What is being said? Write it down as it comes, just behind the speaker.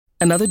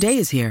Another day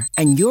is here,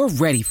 and you're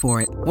ready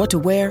for it. What to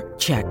wear?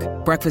 Check.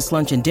 Breakfast,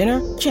 lunch, and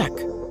dinner? Check.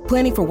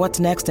 Planning for what's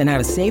next and how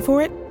to save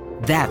for it?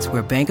 That's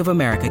where Bank of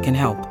America can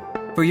help.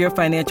 For your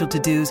financial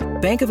to-dos,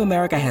 Bank of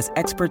America has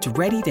experts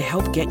ready to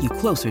help get you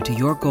closer to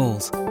your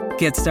goals.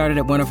 Get started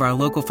at one of our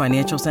local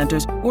financial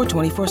centers or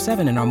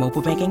 24/7 in our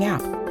mobile banking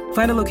app.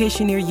 Find a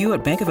location near you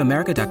at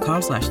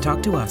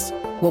bankofamerica.com/talktous.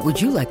 What would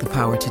you like the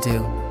power to do?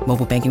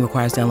 Mobile banking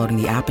requires downloading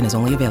the app and is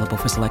only available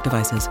for select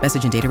devices.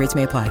 Message and data rates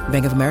may apply.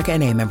 Bank of America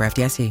N.A., member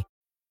FDIC.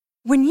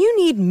 When you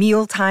need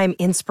mealtime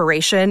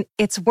inspiration,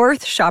 it's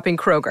worth shopping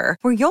Kroger,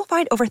 where you'll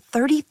find over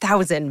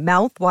 30,000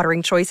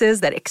 mouth-watering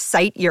choices that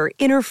excite your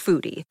inner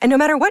foodie. And no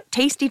matter what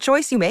tasty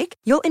choice you make,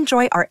 you'll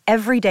enjoy our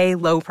everyday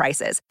low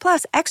prices,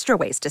 plus extra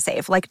ways to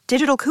save, like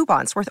digital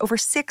coupons worth over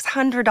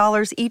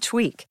 $600 each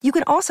week. You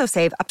can also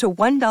save up to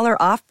 $1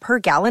 off per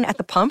gallon at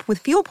the pump with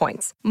fuel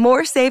points.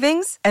 More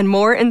savings and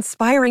more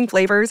inspiring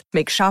flavors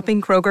make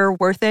shopping Kroger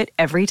worth it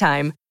every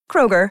time.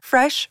 Kroger,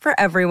 fresh for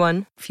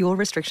everyone. Fuel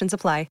restrictions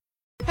apply.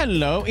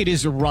 Hello, it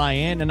is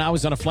Ryan, and I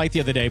was on a flight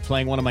the other day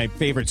playing one of my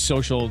favorite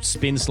social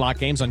spin slot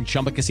games on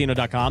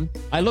ChumbaCasino.com.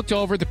 I looked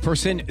over at the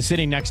person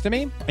sitting next to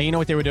me, and you know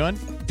what they were doing?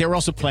 They were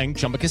also playing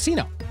Chumba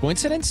Casino.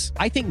 Coincidence?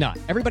 I think not.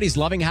 Everybody's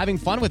loving having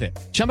fun with it.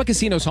 Chumba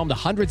Casino is home to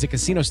hundreds of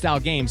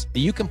casino-style games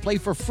that you can play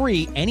for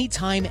free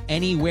anytime,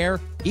 anywhere,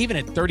 even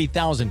at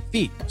 30,000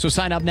 feet. So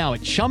sign up now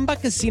at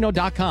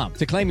ChumbaCasino.com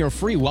to claim your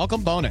free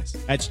welcome bonus.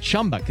 That's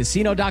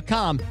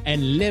ChumbaCasino.com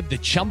and live the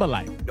Chumba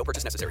life. No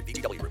purchase necessary.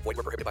 VGW. Void where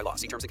prohibited by law.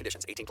 See terms and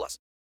conditions. 18+.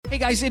 Hey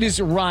guys, it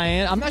is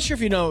Ryan. I'm not sure if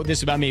you know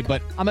this about me,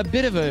 but I'm a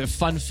bit of a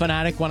fun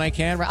fanatic when I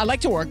can. I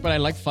like to work, but I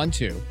like fun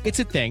too. It's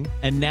a thing.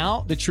 And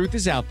now the truth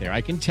is out there.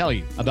 I can tell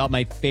you about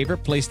my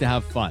favorite place to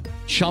have fun.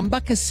 Chumba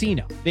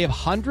Casino. They have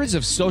hundreds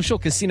of social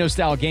casino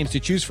style games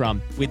to choose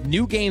from with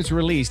new games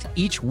released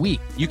each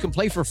week. You can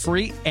play for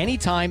free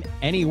anytime,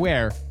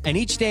 anywhere. And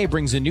each day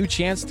brings a new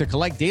chance to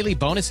collect daily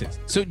bonuses.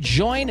 So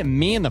join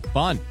me in the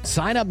fun.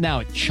 Sign up now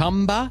at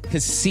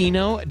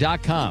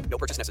ChumbaCasino.com. No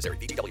purchase necessary.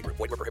 VGW. Void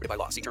where prohibited by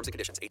law. See terms and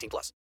conditions.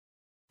 18+.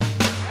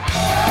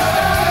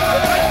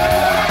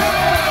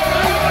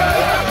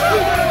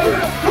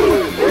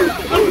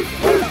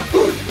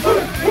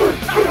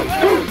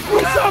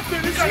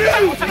 Something is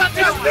new! It's new!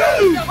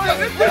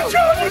 The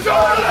Chargers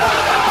are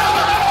alive!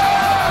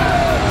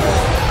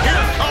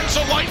 Here comes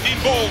a lightning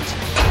bolt!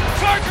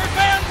 Charger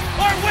fans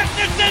are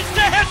witnesses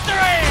to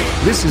history!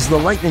 This is the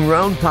Lightning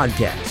Round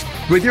Podcast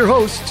with your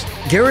hosts,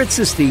 Garrett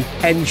Sisti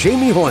and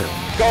Jamie Hoyle.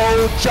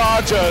 Go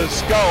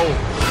Chargers, go!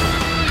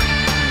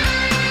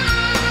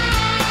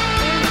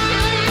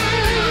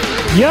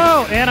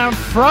 Yo, and I'm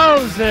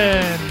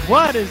frozen.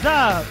 What is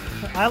up?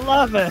 I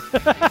love it.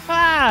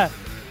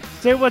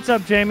 Say what's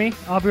up, Jamie.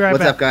 I'll be right back.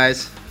 What's up,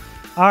 guys?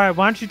 All right,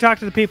 why don't you talk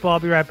to the people?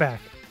 I'll be right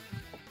back.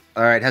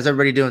 All right, how's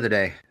everybody doing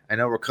today? I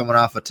know we're coming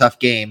off a tough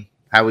game.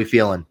 How are we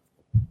feeling?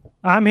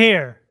 I'm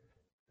here.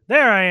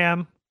 There I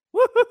am.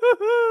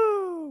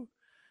 Woo-hoo-hoo-hoo.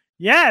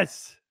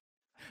 Yes.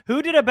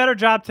 Who did a better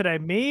job today?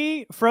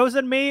 Me,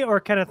 Frozen me, or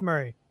Kenneth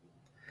Murray?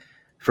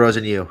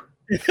 Frozen you.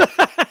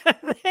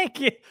 Thank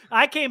you.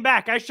 I came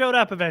back. I showed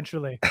up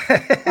eventually.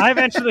 I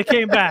eventually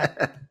came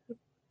back.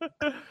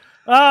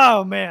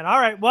 Oh, man. All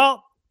right.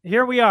 Well,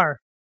 here we are.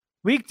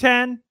 Week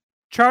 10,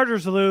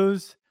 Chargers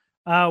lose.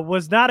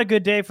 Was not a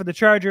good day for the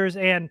Chargers.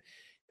 And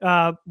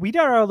we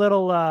did our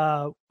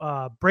little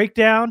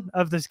breakdown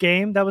of this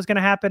game that was going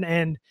to happen.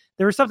 And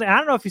there was something, I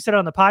don't know if you said it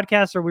on the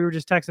podcast or we were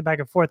just texting back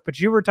and forth, but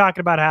you were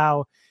talking about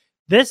how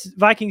this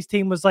Vikings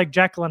team was like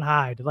Jekyll and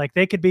Hyde. Like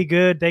they could be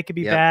good, they could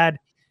be bad.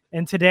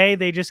 And today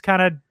they just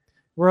kind of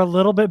were a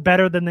little bit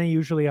better than they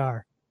usually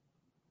are.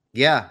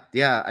 Yeah.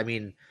 I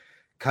mean,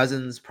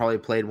 Cousins probably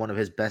played one of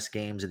his best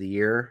games of the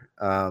year.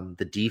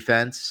 The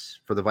defense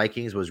for the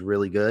Vikings was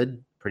really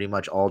good pretty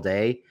much all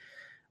day.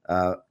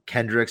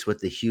 Kendricks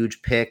with the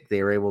huge pick.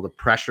 They were able to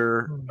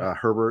pressure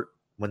Herbert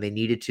when they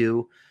needed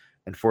to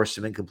and force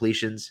some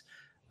incompletions.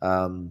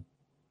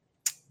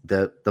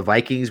 The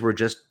Vikings were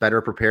just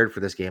better prepared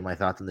for this game, I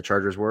thought, than the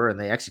Chargers were, and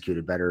they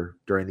executed better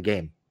during the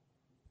game.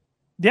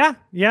 Yeah.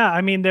 I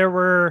mean,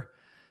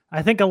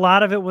 I think a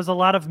lot of it was a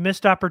lot of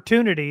missed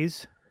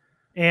opportunities,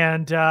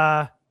 and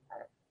I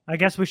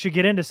guess we should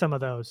get into some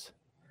of those.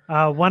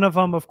 One of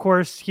them, of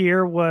course,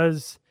 here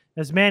was,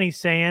 as Manny's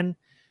saying,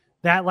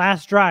 that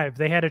last drive.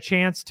 They had a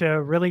chance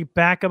to really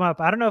back them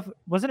up. I don't know if,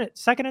 wasn't it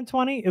 2nd and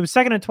 20? It was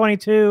 2nd and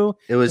 22.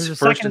 It was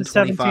 1st and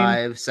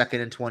 25,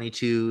 2nd and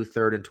 22,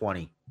 3rd and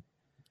 20.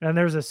 And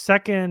there's a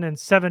 2nd and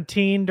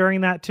 17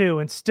 during that too.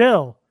 And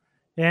still,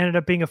 it ended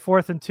up being a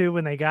 4th and 2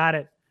 when they got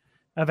it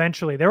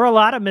eventually. There were a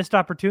lot of missed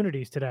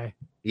opportunities today.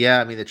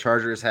 Yeah, I mean, the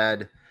Chargers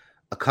had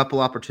a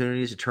couple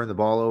opportunities to turn the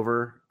ball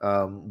over.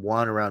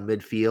 One around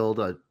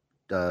midfield.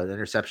 The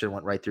interception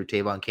went right through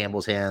Tavon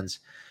Campbell's hands.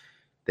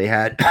 They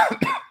had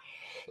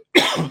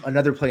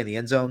another play in the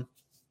end zone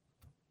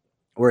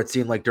where it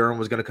seemed like Durham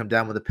was going to come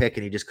down with a pick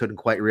and he just couldn't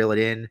quite reel it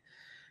in.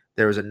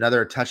 There was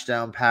another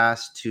touchdown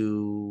pass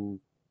to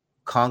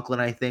Conklin,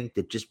 I think,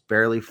 that just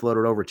barely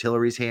floated over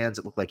Tillery's hands.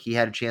 It looked like he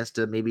had a chance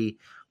to maybe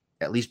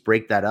at least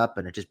break that up,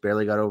 and it just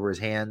barely got over his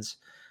hands.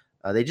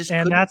 They just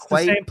and couldn't that's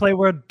quite... the same play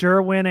where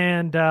Derwin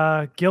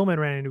and Gilman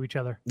ran into each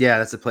other. Yeah,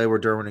 that's the play where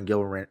Derwin and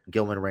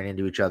Gilman ran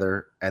into each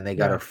other, and they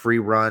got a free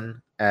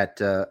run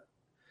at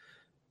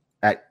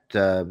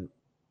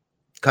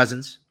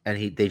Cousins,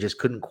 and they just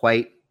couldn't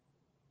quite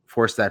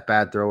force that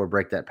bad throw or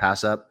break that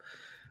pass up.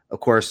 Of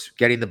course,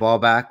 getting the ball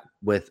back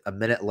with a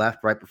minute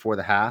left right before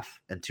the half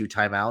and 2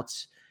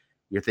 timeouts,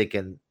 you're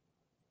thinking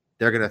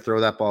they're going to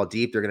throw that ball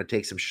deep. They're going to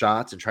take some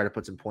shots and try to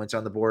put some points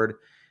on the board.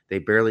 They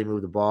barely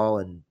move the ball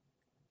and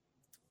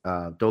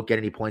don't get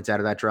any points out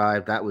of that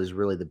drive. That was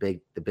really the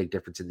big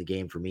difference in the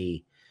game for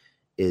me,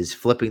 is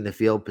flipping the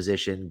field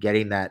position,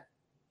 getting that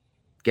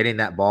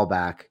ball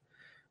back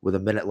with a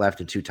minute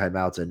left and 2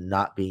 timeouts, and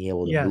not being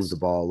able to move the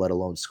ball, let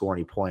alone score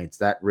any points.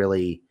 That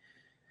really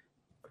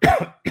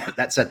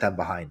that set them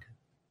behind.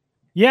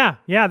 Yeah.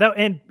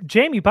 And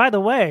Jamie, by the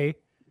way,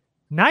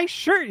 nice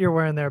shirt you're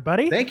wearing there,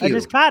 buddy. Thank you. I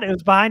just caught it. It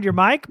was behind your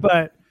mic,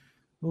 but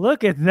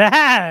look at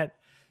that.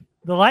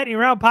 The Lightning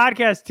Round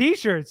Podcast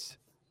t-shirts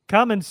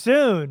coming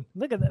soon.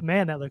 Look at that.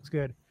 Man, that looks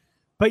good.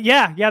 But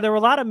yeah, there were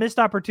a lot of missed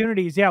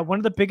opportunities. Yeah, one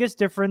of the biggest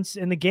difference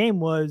in the game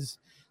was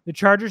the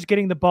Chargers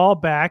getting the ball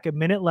back, a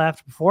minute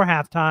left before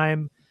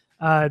halftime.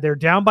 They're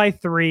down by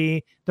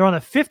 3. They're on the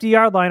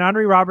 50-yard line.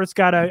 Andre Roberts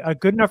got a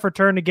good enough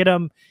return to get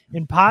them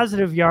in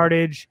positive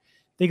yardage.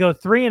 They go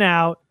 3 and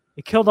out.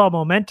 They killed all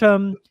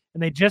momentum,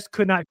 and they just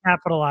could not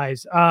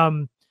capitalize.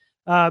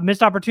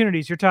 Missed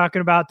opportunities. You're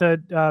talking about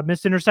the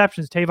missed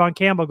interceptions. Tavon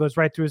Campbell goes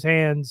right through his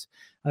hands.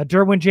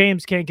 Derwin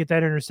James can't get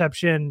that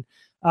interception.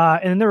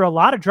 And there were a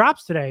lot of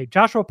drops today.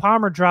 Joshua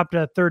Palmer dropped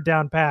a 3rd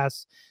down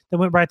pass that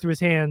went right through his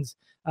hands.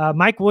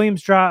 Mike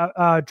Williams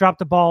dropped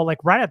the ball like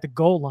right at the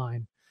goal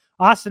line.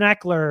 Austin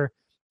Eckler,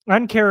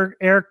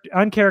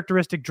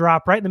 uncharacteristic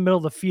drop right in the middle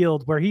of the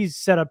field where he's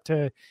set up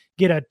to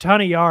get a ton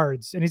of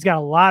yards, and he's got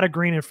a lot of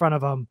green in front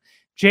of him.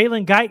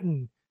 Jalen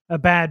Guyton, a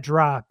bad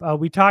drop.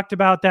 We talked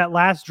about that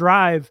last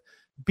drive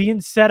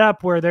being set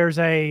up where there's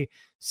a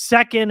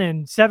 2nd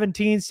and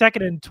 17,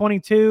 2nd and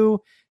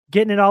 22,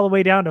 getting it all the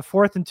way down to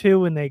 4th and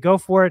 2, and they go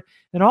for it.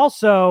 And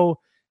also,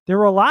 there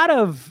were a lot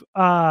of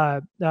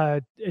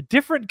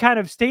different kind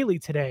of Staley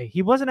today.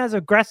 He wasn't as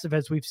aggressive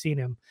as we've seen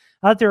him.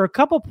 There were a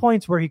couple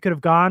points where he could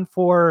have gone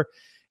for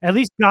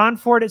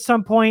it at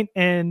some point,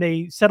 and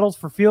they settled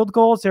for field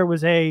goals. There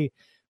was a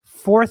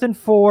 4th and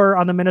 4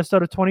 on the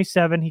Minnesota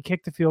 27. He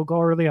kicked the field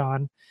goal early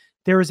on.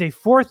 There was a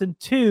 4th and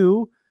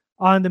 2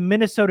 on the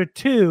Minnesota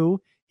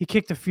 2. He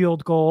kicked the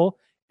field goal.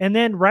 And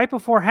then right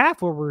before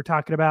half, what we were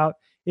talking about,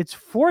 it's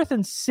 4th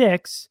and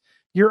 6.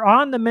 You're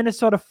on the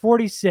Minnesota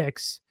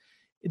 46.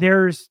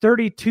 There's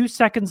 32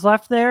 seconds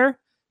left there.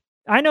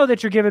 I know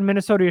that you're giving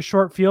Minnesota a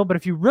short field, but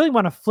if you really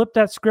want to flip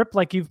that script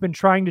like you've been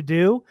trying to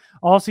do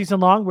all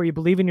season long, where you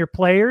believe in your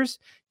players,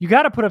 you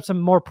got to put up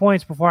some more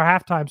points before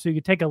halftime so you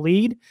can take a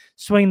lead,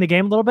 swing the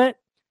game a little bit.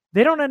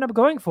 They don't end up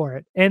going for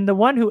it. And the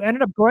one who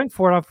ended up going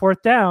for it on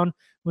 4th down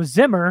was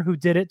Zimmer, who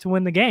did it to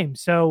win the game.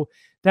 So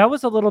that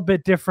was a little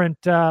bit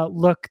different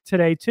look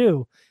today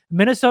too.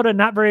 Minnesota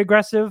not very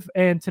aggressive,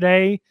 and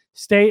today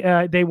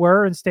they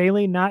were, and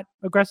Staley not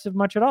aggressive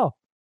much at all.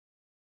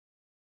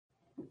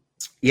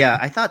 Yeah,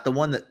 I thought the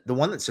one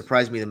that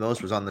surprised me the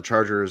most was on the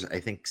Chargers, I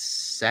think,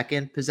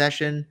 2nd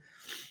possession,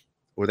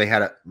 where they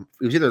had it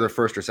was either their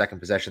 1st or 2nd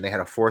possession. They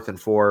had a 4th and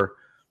 4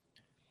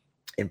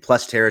 in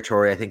plus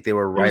territory. I think they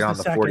were right on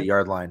the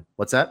 40-yard line.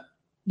 What's that?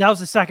 That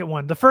was the second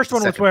one. The first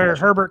one was where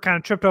Herbert kind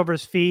of tripped over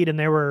his feet, and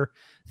they were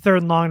 3rd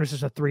and long. There's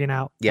just a 3 and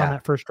out on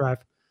that first drive.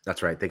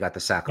 That's right. They got the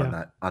sack on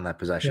that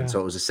possession. Yeah. So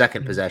it was a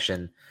 2nd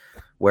possession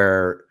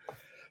where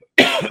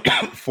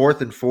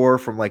 4th and 4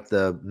 from like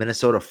the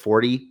Minnesota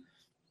 40,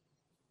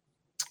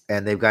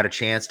 and they've got a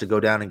chance to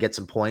go down and get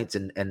some points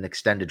and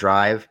extend a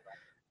drive.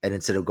 And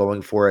instead of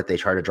going for it, they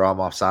try to draw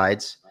them off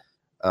sides.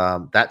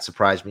 That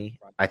surprised me.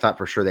 I thought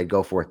for sure they'd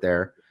go for it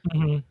there.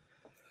 Mm-hmm.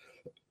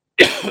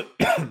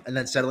 And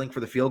then settling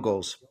for the field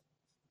goals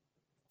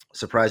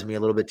surprised me a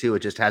little bit too. It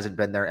just hasn't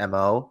been their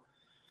MO.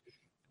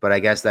 But I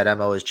guess that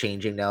MO is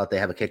changing now that they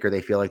have a kicker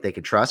they feel like they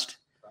can trust.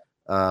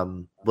 A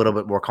little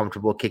bit more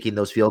comfortable kicking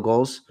those field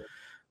goals.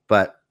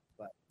 But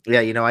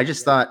yeah, I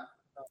just thought,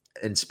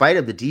 in spite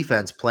of the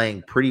defense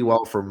playing pretty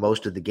well for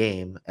most of the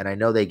game, and I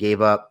know they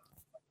gave up,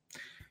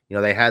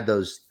 they had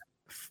those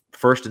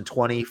 1st and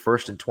 20,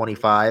 1st and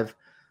 25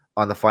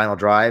 on the final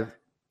drive,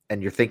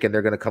 and you're thinking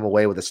they're going to come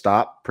away with a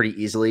stop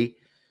pretty easily.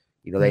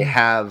 They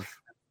have,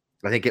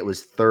 I think it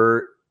was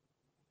 2nd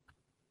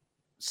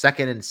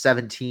and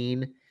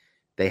 17.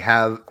 They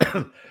have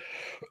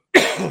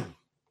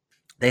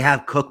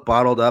Cook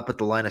bottled up at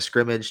the line of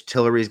scrimmage.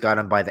 Tillery's got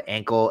him by the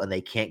ankle, and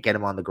they can't get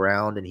him on the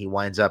ground, and he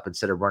winds up,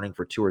 instead of running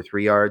for 2 or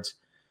 3 yards,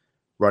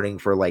 running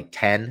for like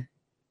 10,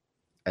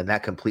 and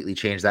that completely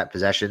changed that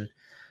possession.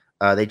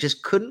 They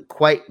just couldn't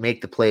quite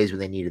make the plays when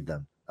they needed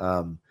them.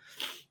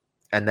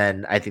 And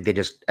then I think they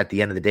just, at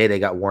the end of the day, they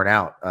got worn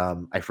out.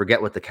 I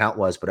forget what the count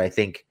was, but I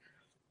think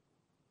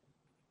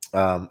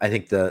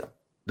the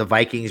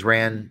Vikings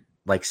ran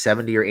like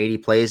 70 or 80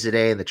 plays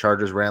today, and the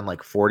Chargers ran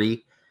like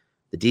 40.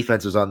 The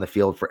defense was on the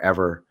field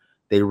forever.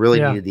 They really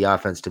Yeah. needed the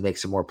offense to make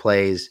some more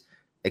plays,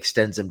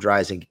 extend some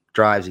drives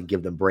and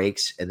give them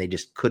breaks, and they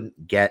just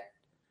couldn't get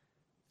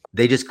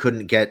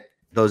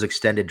those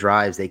extended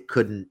drives. They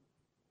couldn't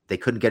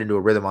get into a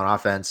rhythm on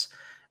offense,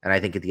 and I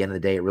think at the end of the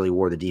day, it really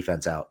wore the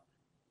defense out.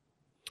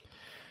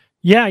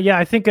 Yeah.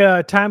 I think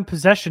time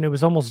possession, it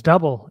was almost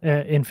double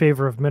in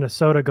favor of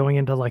Minnesota going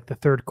into like the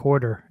third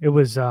quarter. It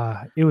was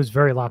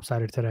very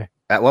lopsided today.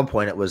 At one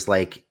point, it was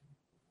like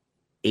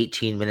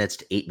 18 minutes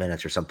to 8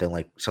 minutes or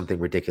something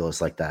ridiculous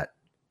like that.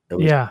 It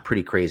was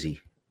pretty crazy.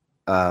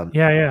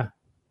 Yeah.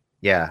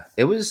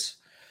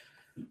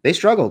 They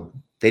struggled.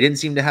 They didn't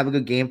seem to have a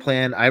good game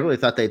plan. I really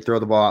thought they'd throw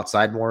the ball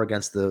outside more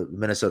against the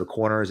Minnesota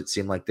corners. It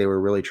seemed like they were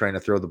really trying to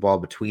throw the ball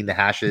between the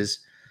hashes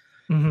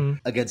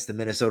against the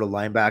Minnesota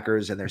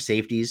linebackers and their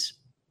safeties.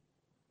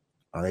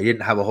 They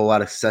didn't have a whole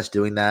lot of success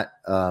doing that.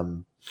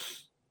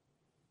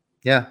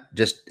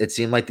 It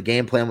seemed like the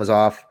game plan was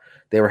off.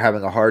 They were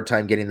having a hard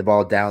time getting the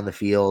ball down the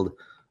field.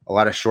 A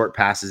lot of short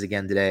passes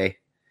again today.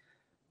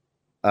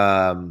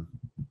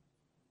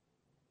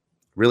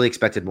 Really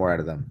expected more out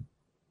of them.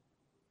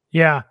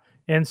 Yeah.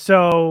 And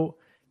so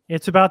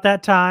it's about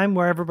that time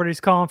where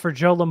everybody's calling for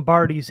Joe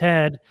Lombardi's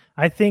head.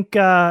 I think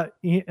we're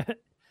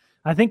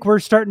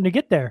starting to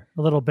get there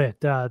a little bit.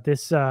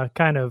 This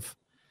kind of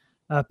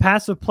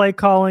passive play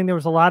calling. There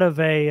was a lot of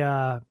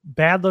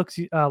bad looks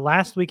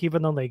last week,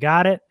 even though they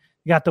got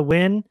the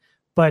win.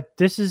 But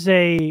this is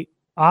a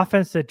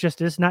offense that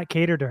just is not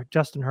catered to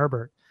Justin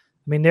Herbert.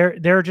 I mean,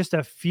 there are just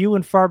a few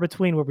and far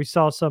between where we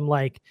saw some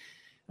like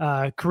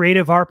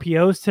creative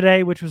RPOs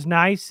today, which was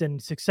nice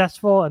and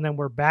successful. And then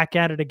we're back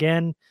at it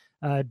again,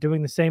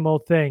 doing the same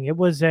old thing. It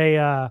was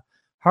a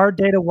hard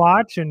day to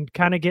watch and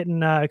kind of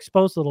getting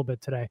exposed a little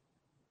bit today.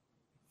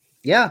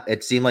 Yeah,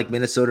 it seemed like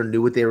Minnesota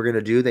knew what they were going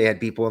to do. They had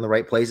people in the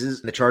right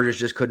places, and the Chargers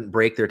just couldn't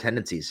break their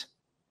tendencies.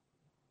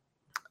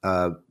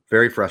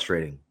 Very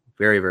frustrating.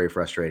 Very, very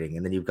frustrating.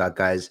 And then you've got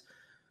guys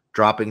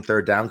dropping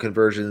third down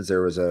conversions.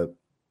 There was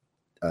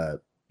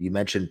you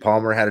mentioned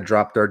Palmer had a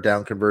drop third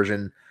down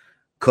conversion.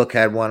 Cook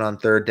had one on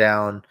third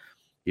down.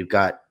 You've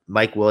got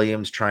Mike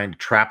Williams trying to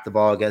trap the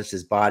ball against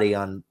his body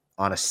on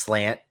a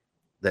slant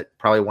that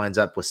probably winds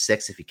up with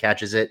 6 if he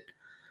catches it.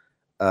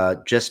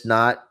 Just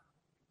not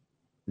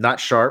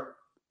sharp,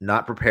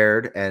 not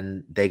prepared,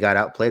 and they got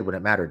outplayed when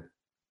it mattered.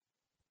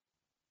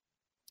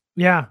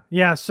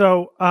 Yeah.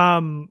 So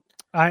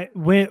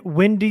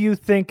when do you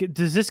think,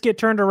 does this get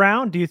turned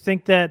around? Do you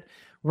think that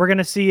we're going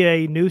to see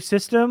a new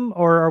system,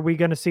 or are we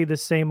going to see the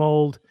same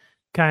old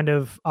kind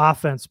of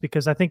offense?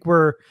 Because I think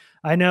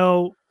I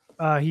know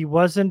he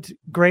wasn't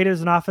great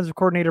as an offensive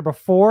coordinator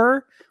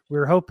before. We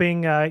were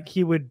hoping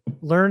he would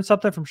learn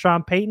something from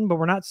Sean Payton, but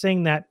we're not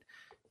seeing that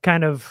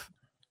kind of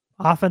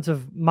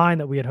offensive mind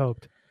that we had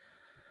hoped.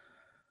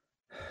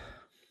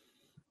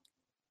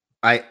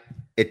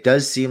 It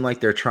does seem like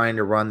they're trying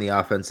to run the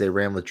offense they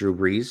ran with Drew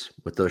Brees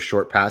with those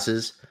short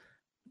passes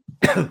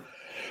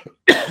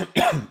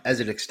as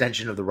an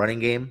extension of the running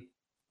game.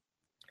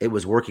 It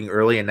was working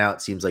early, and now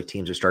it seems like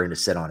teams are starting to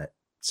sit on it.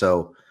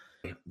 So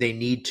they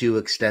need to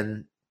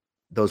extend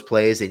those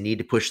plays. They need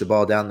to push the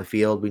ball down the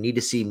field. We need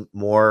to see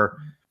more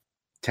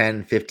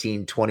 10,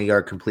 15,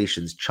 20-yard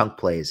completions, chunk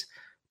plays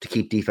to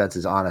keep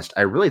defenses honest.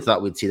 I really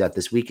thought we'd see that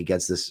this week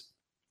against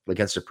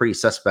a pretty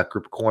suspect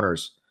group of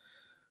corners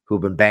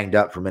who've been banged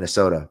up for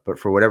Minnesota. But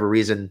for whatever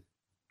reason,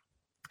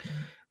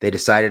 they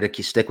decided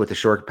to stick with the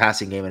short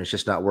passing game, and it's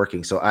just not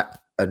working. So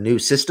a new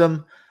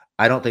system,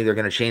 I don't think they're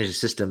going to change the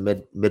system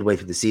midway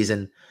through the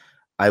season.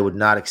 I would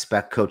not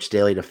expect Coach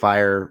Staley to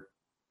fire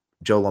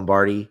Joe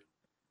Lombardi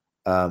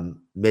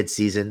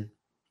mid-season.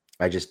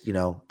 I just,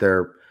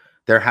 they're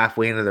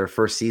halfway into their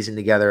first season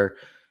together.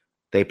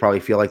 They probably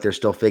feel like they're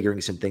still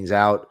figuring some things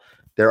out.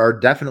 There are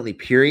definitely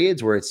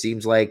periods where it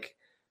seems like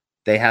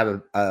they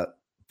have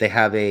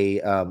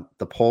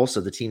the pulse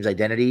of the team's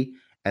identity,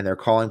 and they're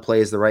calling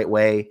plays the right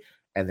way,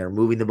 and they're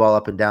moving the ball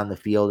up and down the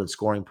field and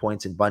scoring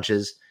points in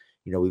bunches.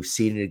 We've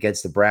seen it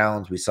against the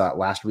Browns. We saw it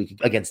last week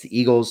against the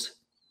Eagles.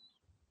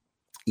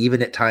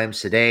 Even at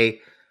times today,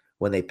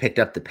 when they picked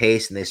up the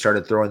pace and they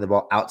started throwing the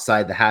ball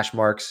outside the hash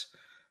marks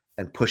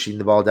and pushing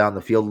the ball down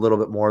the field a little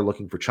bit more,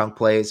 looking for chunk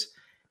plays,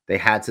 they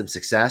had some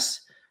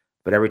success.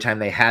 But every time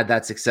they had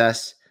that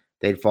success,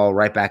 they'd fall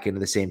right back into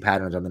the same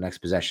patterns on the next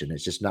possession.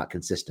 It's just not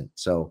consistent.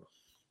 So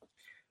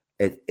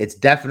it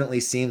definitely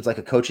seems like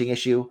a coaching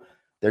issue.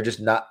 They're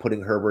just not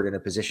putting Herbert in a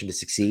position to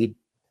succeed.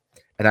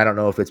 And I don't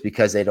know if it's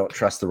because they don't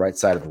trust the right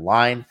side of the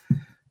line,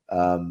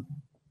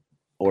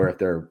 or if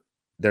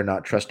they're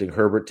not trusting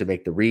Herbert to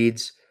make the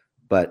reads,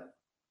 but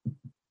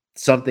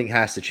something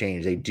has to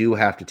change. They do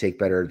have to take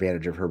better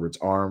advantage of Herbert's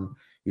arm.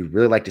 You'd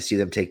really like to see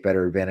them take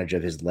better advantage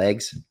of his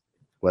legs,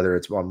 whether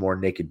it's on more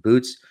naked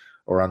boots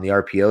or on the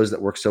RPOs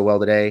that work so well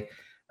today.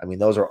 I mean,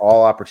 those are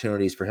all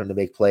opportunities for him to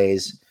make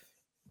plays,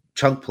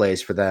 chunk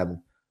plays for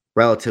them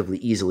relatively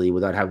easily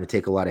without having to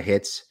take a lot of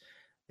hits.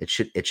 It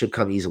should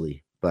come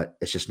easily, but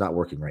it's just not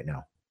working right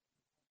now.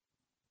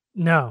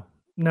 No,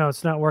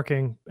 it's not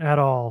working at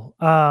all.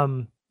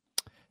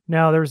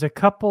 Now there's a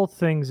couple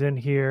things in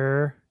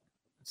here.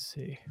 Let's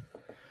see.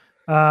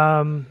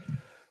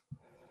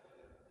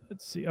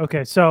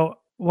 Okay, so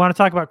want to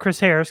talk about Chris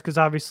Harris because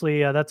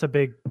obviously that's a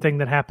big thing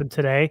that happened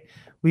today.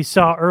 We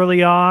saw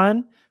early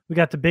on, we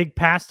got the big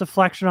pass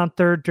deflection on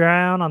third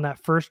down on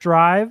that first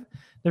drive.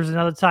 There's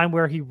another time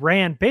where he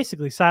ran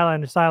basically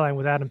sideline to sideline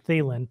with Adam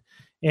Thielen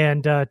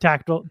and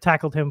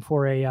tackled him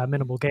for a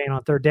minimal gain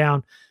on third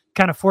down.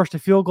 Kind of forced a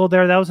field goal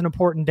there. That was an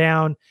important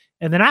down.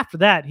 And then after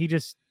that, he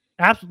just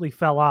absolutely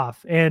fell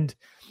off. And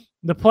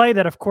the play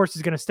that, of course,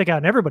 is going to stick out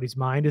in everybody's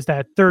mind is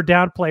that third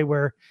down play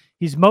where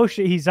he's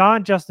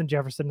on Justin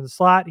Jefferson in the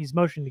slot. He's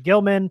motioning to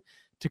Gilman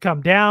to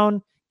come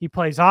down. He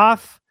plays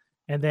off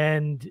and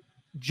then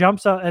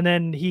jumps up, and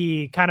then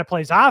he kind of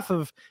plays off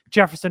of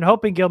Jefferson,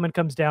 hoping Gilman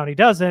comes down. He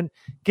doesn't,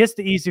 gets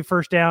the easy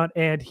first down,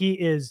 and he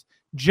is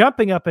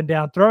jumping up and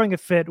down, throwing a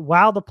fit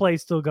while the play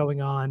is still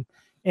going on.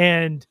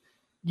 And,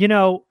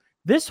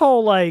 this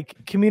whole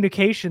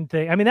communication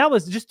thing, I mean, that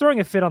was just throwing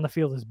a fit on the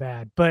field is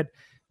bad, but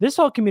this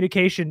whole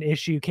communication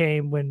issue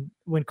came when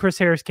Chris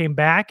Harris came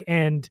back.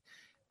 And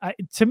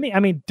to me, I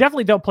mean,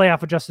 definitely don't play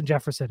off of Justin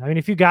Jefferson. I mean,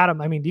 if you got him,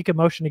 I mean, you can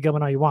motion to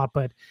Gilman all you want,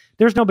 but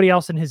there's nobody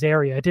else in his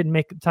area. It didn't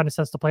make a ton of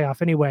sense to play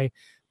off anyway.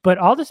 But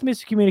all this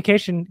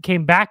miscommunication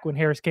came back when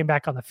Harris came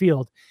back on the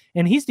field,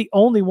 and he's the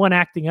only one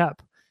acting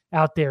up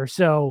out there.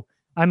 So,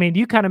 I mean,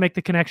 you kind of make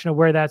the connection of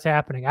where that's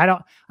happening. I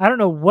don't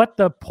know what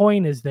the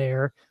point is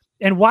there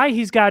and why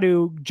he's got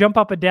to jump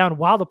up and down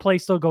while the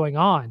play's still going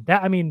on.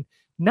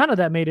 None of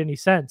that made any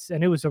sense,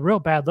 and it was a real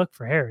bad look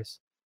for Harris.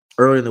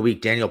 Earlier in the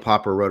week, Daniel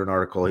Popper wrote an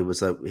article. It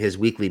was his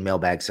weekly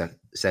mailbag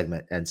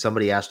segment, and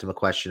somebody asked him a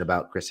question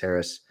about Chris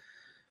Harris.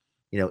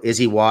 Is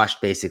he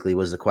washed, basically,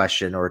 was the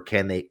question, or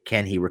can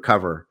he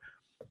recover?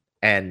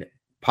 And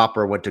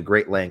Popper went to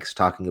great lengths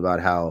talking about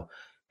how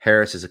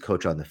Harris is a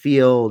coach on the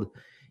field.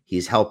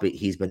 He's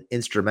been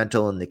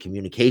instrumental in the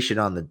communication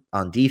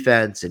on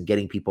defense and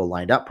getting people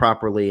lined up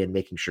properly and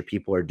making sure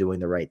people are doing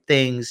the right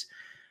things.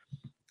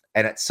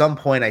 And at some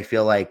point, I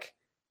feel like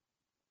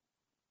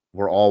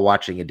we're all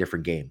watching a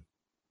different game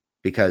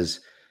because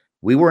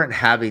we weren't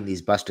having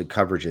these busted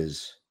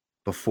coverages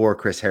before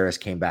Chris Harris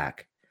came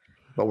back,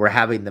 but we're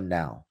having them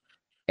now.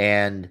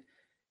 And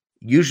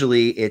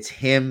usually it's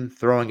him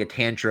throwing a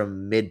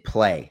tantrum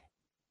mid-play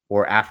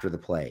or after the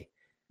play.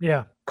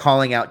 Yeah.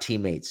 Calling out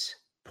teammates,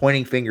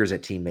 pointing fingers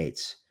at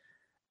teammates.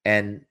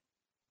 And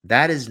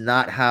that is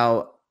not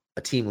how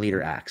a team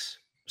leader acts.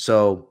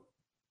 So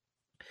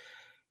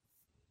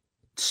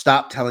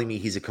stop telling me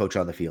he's a coach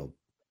on the field.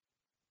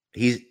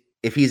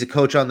 If he's a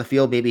coach on the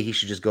field, maybe he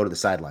should just go to the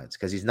sidelines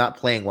because he's not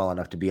playing well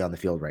enough to be on the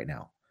field right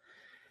now.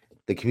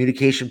 The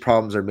communication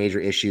problems are major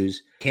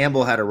issues.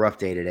 Campbell had a rough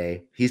day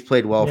today. He's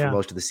played well for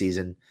most of the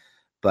season,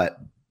 but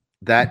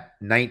that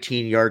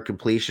 19-yard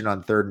completion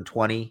on 3rd and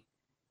 20,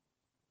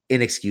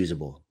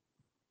 inexcusable.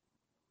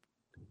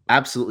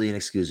 Absolutely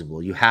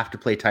inexcusable. You have to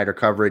play tighter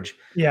coverage.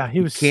 Yeah,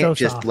 he was You can't so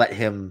just soft. let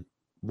him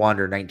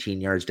wander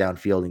 19 yards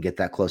downfield and get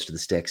that close to the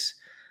sticks.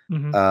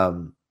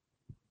 Mm-hmm.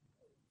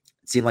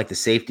 It seemed like the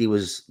safety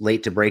was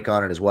late to break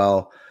on it as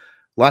well.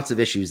 Lots of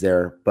issues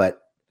there,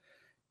 but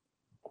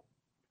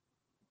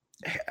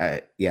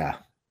yeah.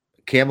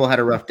 Campbell had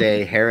a rough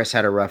day. Harris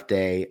had a rough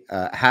day.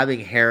 Having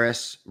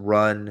Harris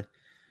run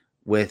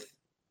with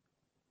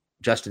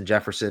Justin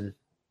Jefferson,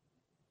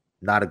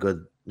 not a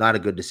good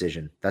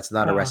decision. That's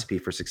not a recipe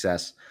for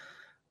success.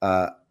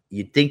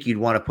 You'd think you'd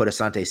want to put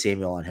Asante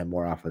Samuel on him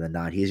more often than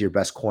not. He's your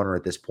best corner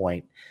at this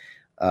point.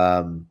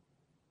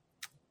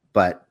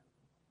 But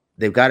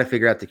they've got to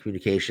figure out the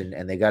communication,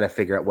 and they got to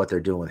figure out what they're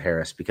doing with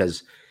Harris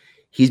because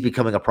he's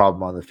becoming a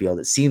problem on the field.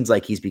 It seems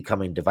like he's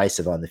becoming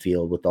divisive on the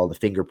field with all the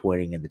finger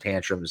pointing and the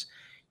tantrums.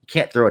 You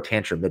can't throw a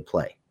tantrum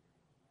mid-play.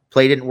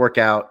 Play didn't work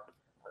out.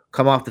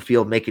 Come off the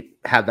field,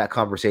 have that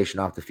conversation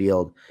off the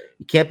field.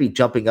 You can't be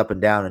jumping up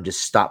and down and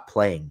just stop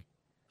playing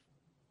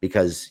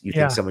because you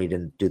think somebody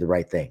didn't do the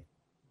right thing.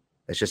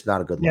 It's just not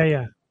a good look.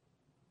 Yeah.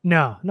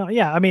 No.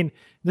 Yeah. I mean,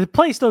 the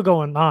play's still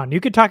going on.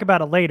 You could talk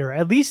about it later,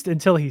 at least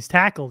until he's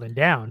tackled and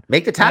down.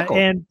 Make the tackle.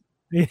 And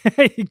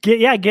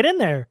get in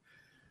there.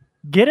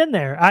 Get in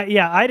there.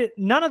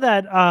 None of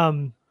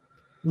that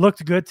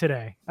looked good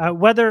today.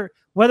 Whether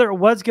it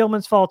was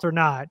Gilman's fault or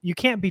not, you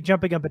can't be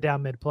jumping up and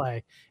down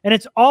mid-play. And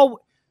it's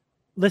all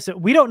 –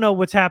 listen, we don't know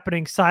what's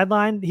happening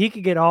sideline. He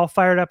could get all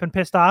fired up and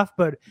pissed off,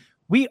 but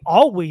we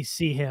always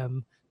see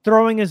him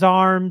throwing his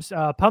arms,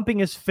 pumping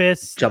his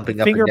fists, jumping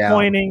up finger and down.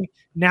 pointing,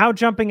 now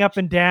jumping up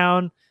and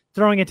down,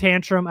 throwing a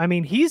tantrum. I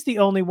mean, he's the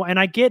only one. And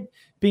I get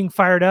being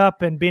fired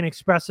up and being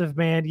expressive,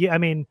 man. I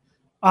mean,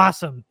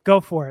 awesome. Go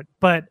for it.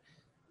 But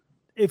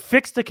it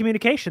fixed the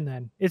communication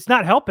then. It's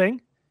not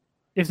helping.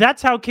 If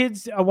that's how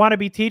kids want to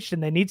be taught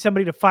and they need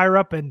somebody to fire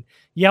up and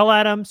yell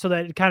at them so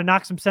that it kind of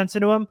knocks some sense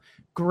into them,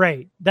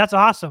 great. That's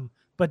awesome.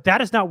 But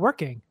that is not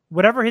working.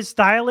 Whatever his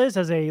style is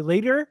as a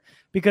leader,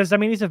 because, I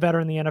mean, he's a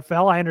veteran in the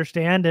NFL, I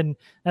understand, and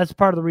that's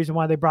part of the reason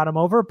why they brought him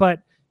over,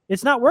 but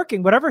it's not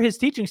working. Whatever his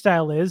teaching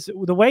style is,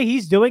 the way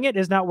he's doing it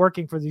is not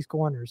working for these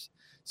corners.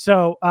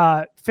 So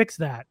fix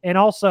that. And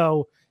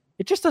also,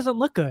 it just doesn't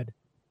look good.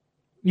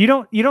 You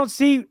don't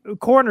see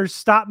corners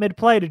stop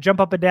mid-play to jump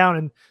up and down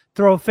and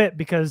throw a fit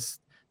because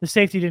the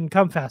safety didn't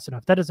come fast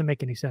enough. That doesn't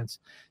make any sense.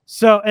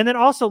 So, and then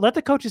also let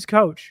the coaches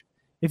coach.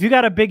 If you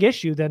got a big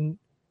issue, then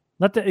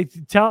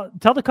tell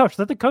the coach,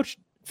 let the coach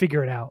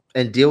figure it out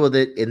and deal with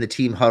it in the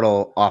team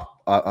huddle off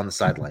on the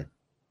sideline.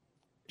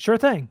 Sure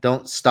thing.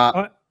 Don't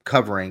stop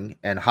covering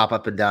and hop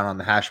up and down on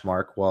the hash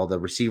mark while the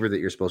receiver that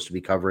you're supposed to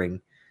be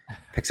covering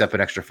picks up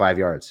an extra 5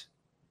 yards.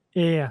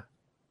 Yeah.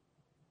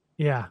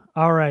 Yeah.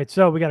 All right.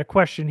 So we got a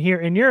question here.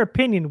 In your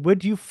opinion,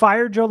 would you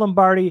fire Joe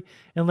Lombardi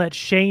and let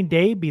Shane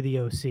Day be the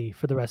OC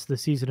for the rest of the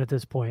season at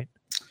this point?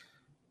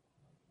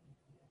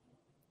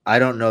 I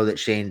don't know that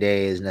Shane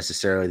Day is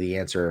necessarily the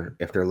answer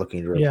if they're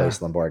looking to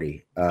replace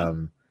Lombardi.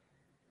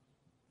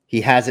 He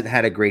hasn't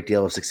had a great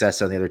deal of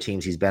success on the other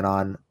teams he's been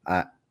on.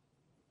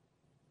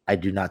 I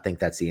do not think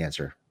that's the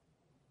answer.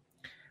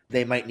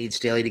 They might need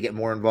Staley to get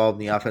more involved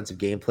in the offensive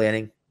game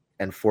planning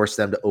and force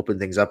them to open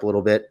things up a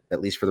little bit,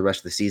 at least for the rest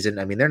of the season.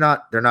 I mean, they're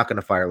not going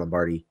to fire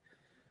Lombardi.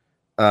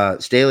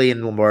 Staley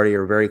and Lombardi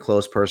are very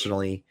close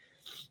personally.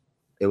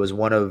 It was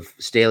one of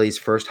Staley's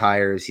first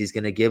hires. He's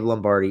going to give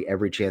Lombardi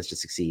every chance to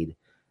succeed.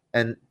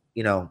 And,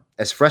 you know,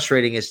 as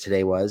frustrating as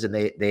today was, and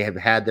they have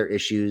had their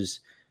issues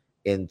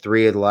in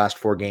 3 of the last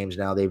 4 games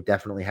now, they've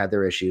definitely had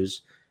their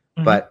issues.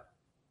 Mm-hmm. But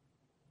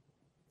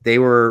they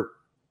were,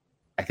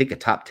 I think, a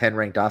top 10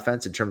 ranked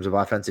offense in terms of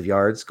offensive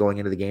yards going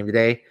into the game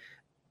today.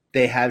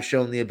 They have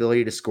shown the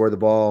ability to score the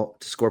ball,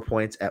 to score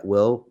points at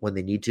will when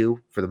they need to,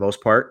 for the most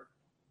part.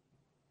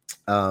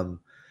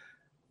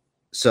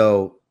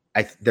 So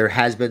there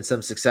has been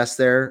some success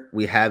there.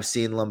 We have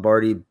seen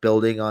Lombardi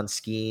building on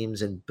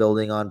schemes and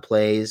building on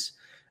plays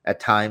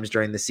at times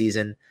during the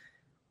season.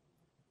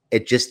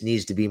 It just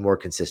needs to be more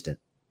consistent,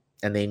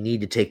 and they need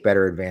to take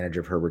better advantage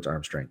of Herbert's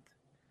arm strength.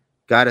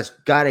 Got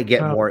to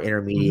get more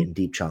intermediate and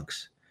deep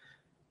chunks.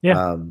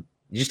 Yeah,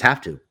 you just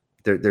have to.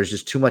 There's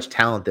just too much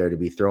talent there to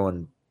be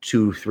throwing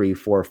 2, 3,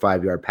 4,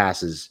 5 yard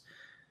passes.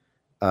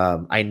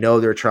 I know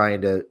they're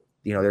trying to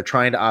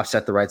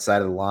offset the right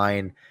side of the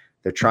line.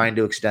 They're trying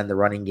to extend the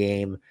running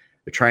game.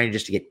 They're trying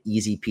just to get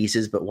easy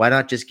pieces, but why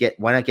not get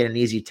an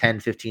easy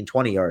 10, 15,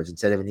 20 yards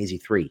instead of an easy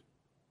 3?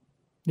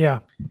 Yeah.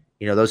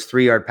 You know, those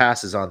 3 yard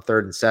passes on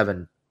 3rd and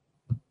 7,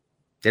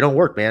 they don't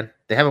work, man.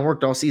 They haven't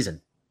worked all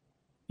season.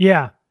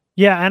 Yeah.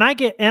 Yeah, and I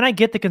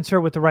get the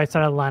concern with the right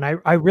side of the line.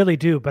 I really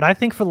do. But I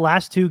think for the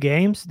last 2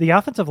 games, the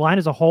offensive line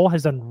as a whole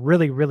has done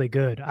really, really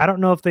good. I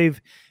don't know if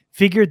they've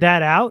figured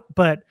that out,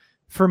 but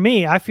for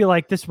me, I feel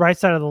like this right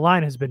side of the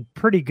line has been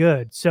pretty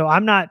good. So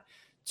I'm not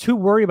too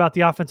worried about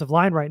the offensive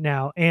line right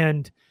now.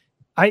 And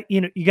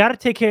you got to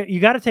take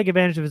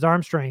advantage of his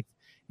arm strength.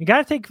 You got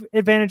to take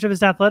advantage of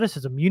his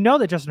athleticism. You know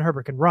that Justin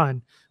Herbert can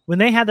run. When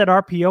they had that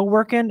RPO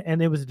working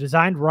and it was a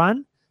designed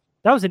run,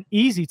 that was an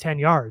easy 10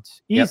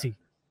 yards. Easy. Yep.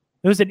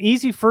 It was an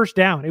easy first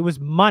down. It was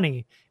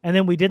money. And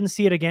then we didn't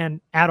see it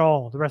again at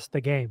all the rest of the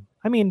game.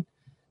 I mean,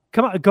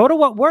 come on, go to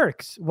what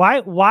works.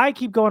 Why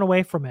keep going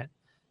away from it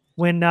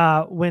when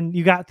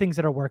you got things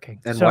that are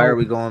working? And why are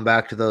we going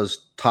back to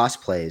those toss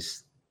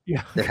plays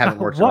that haven't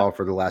worked at all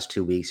for the last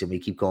 2 weeks, and we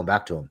keep going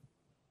back to them?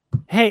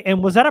 Hey,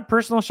 and was that a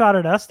personal shot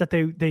at us that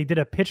they did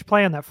a pitch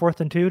play on that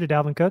 4th and 2 to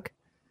Dalvin Cook?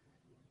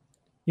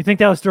 You think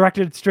that was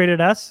directed straight at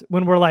us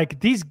when we're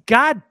like, these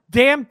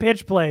goddamn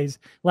pitch plays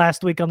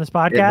last week on this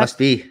podcast? It must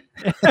be.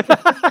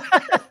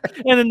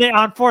 And then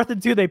on 4th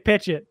and 2, they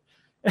pitch it.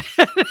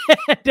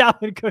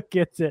 Dalvin Cook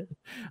gets it.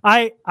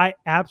 I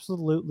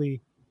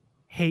absolutely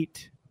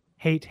hate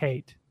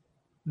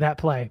that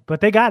play, but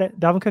they got it.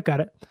 Dalvin Cook got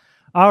it.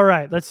 All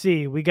right, let's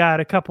see. We got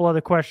a couple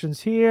other questions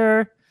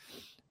here.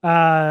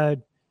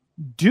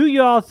 Do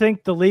you all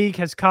think the league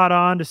has caught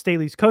on to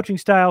Staley's coaching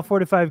style?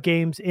 45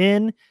 games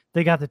in,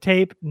 they got the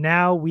tape.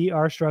 Now we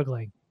are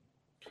struggling.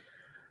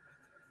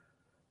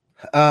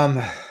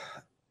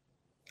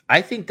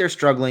 I think they're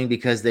struggling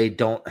because they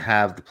don't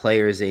have the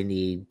players they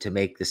need to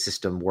make the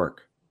system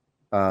work.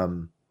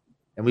 And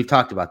we've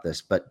talked about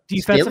this, but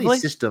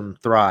Staley's system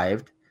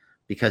thrived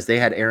because they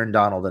had Aaron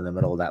Donald in the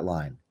middle of that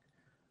line,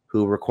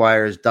 who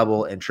requires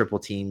double and triple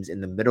teams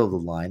in the middle of the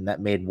line.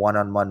 That made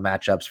one-on-one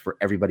matchups for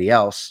everybody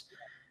else,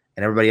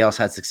 and everybody else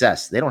had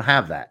success. They don't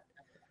have that.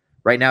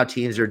 Right now,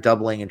 teams are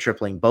doubling and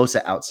tripling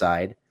Bosa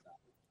outside,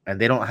 and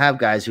they don't have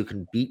guys who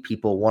can beat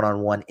people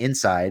one-on-one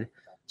inside,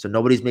 so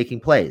nobody's making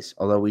plays.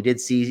 Although we did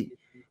see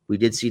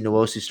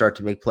Nwosu start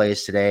to make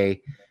plays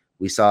today.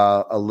 We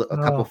saw a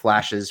couple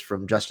flashes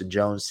from Justin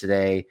Jones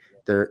today.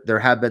 There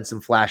have been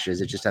some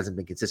flashes. It just hasn't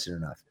been consistent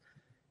enough.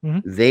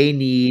 Mm-hmm. They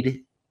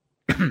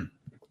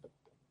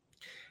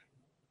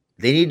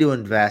need to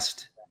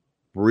invest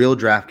real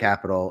draft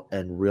capital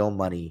and real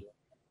money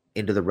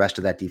into the rest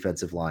of that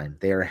defensive line.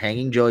 They are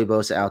hanging Joey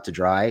Bosa out to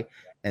dry,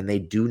 and they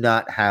do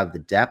not have the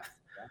depth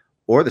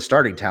or the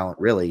starting talent,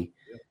 really,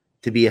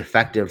 to be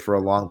effective for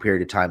a long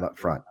period of time up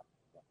front.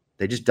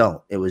 They just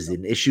don't. It was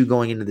an issue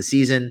going into the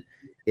season.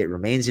 It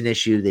remains an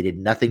issue. They did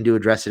nothing to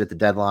address it at the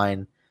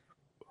deadline.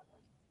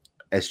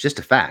 It's just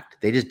a fact.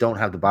 They just don't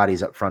have the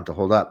bodies up front to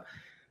hold up.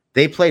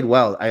 They played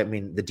well. I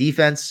mean, the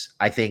defense,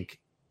 I think,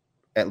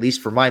 at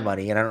least for my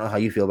money, and I don't know how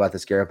you feel about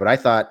this, Garrett, but I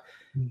thought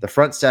the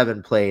front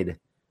seven played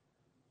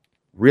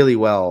really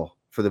well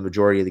for the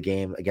majority of the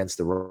game against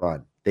the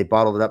run. They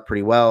bottled it up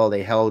pretty well.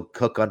 They held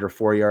Cook under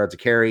 4 yards a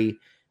carry.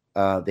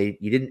 You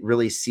didn't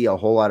really see a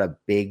whole lot of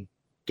big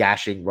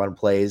gashing run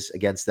plays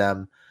against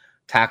them.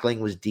 Tackling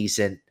was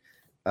decent.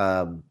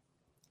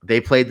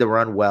 They played the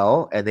run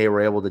well, and they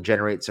were able to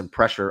generate some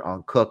pressure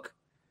on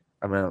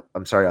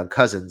on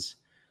Cousins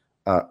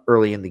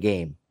early in the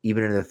game.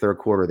 Even in the third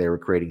quarter, they were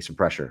creating some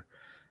pressure.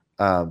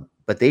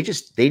 But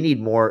they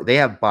need more. They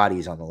have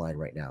bodies on the line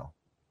right now.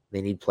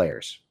 They need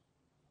players,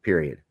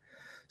 period.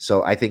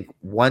 So I think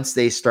once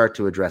they start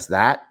to address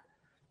that,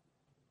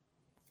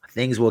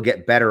 things will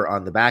get better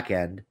on the back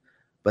end,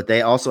 but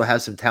they also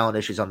have some talent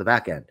issues on the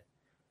back end.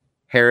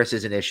 Harris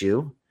is an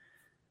issue.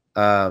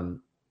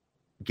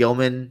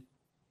 Gilman,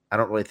 I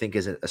don't really think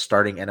is a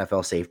starting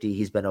NFL safety.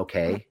 He's been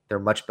okay. They're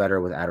much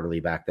better with Adderley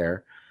back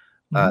there.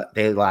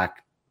 They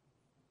lack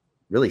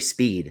really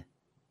speed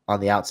on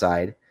the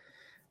outside.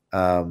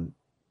 When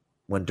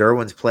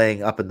Derwin's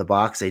playing up in the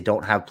box, they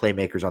don't have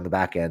playmakers on the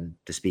back end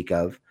to speak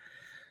of.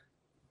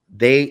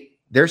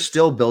 They're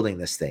still building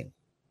this thing.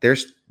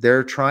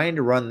 They're trying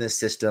to run this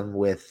system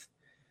with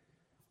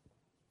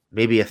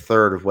maybe a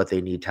third of what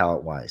they need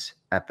talent-wise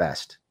at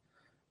best.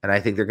 And I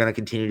think they're going to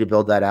continue to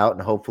build that out.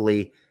 And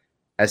hopefully,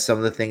 as some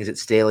of the things that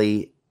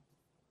Staley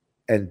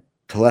and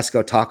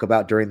Telesco talk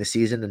about during the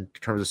season in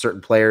terms of certain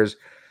players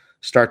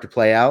start to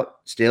play out,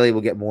 Staley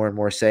will get more and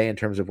more say in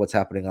terms of what's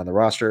happening on the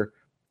roster,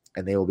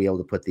 and they will be able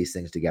to put these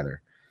things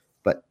together.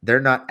 But they're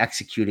not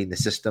executing the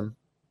system,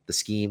 the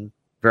scheme,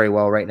 very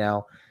well right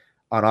now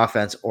on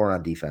offense or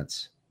on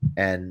defense.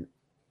 And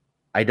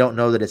I don't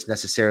know that it's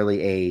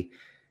necessarily a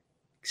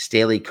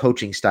Staley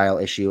coaching style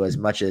issue as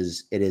much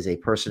as it is a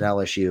personnel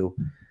issue.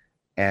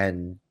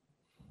 And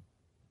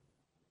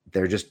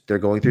they're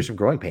going through some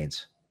growing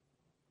pains.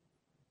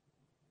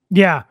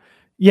 Yeah.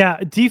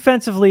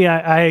 Defensively,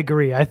 I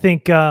agree. I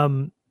think,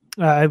 and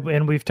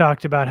we've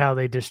talked about how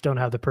they just don't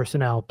have the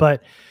personnel,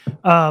 but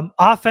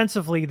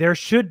offensively, there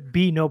should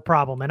be no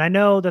problem. And I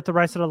know that the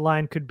rest of the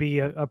line could be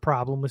a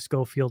problem with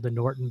Schofield and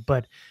Norton.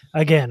 But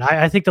again,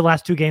 I think the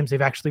last two games,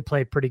 they've actually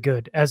played pretty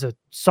good as a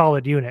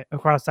solid unit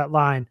across that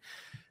line.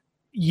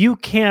 You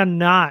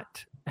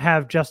cannot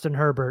have Justin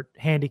Herbert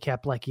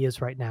handicapped like he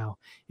is right now.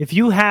 If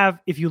you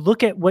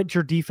look at what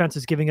your defense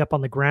is giving up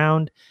on the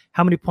ground,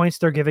 how many points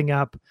they're giving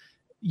up,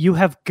 you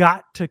have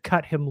got to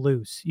cut him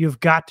loose. You've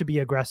got to be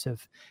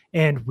aggressive.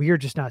 And we're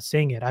just not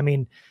seeing it. I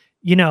mean,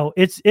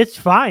 it's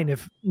fine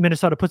if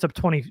Minnesota puts up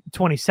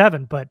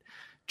 27, but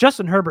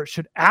Justin Herbert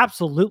should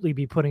absolutely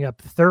be putting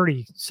up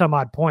 30 some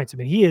odd points. I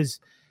mean, he is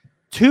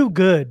too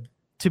good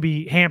to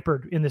be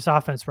hampered in this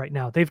offense right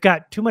now. They've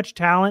got too much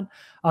talent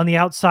on the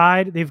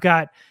outside. They've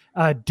got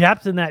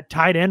depth in that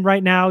tight end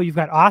right now. You've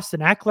got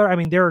Austin Eckler. I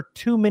mean, there are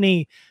too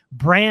many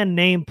brand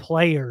name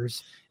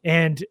players,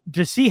 and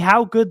to see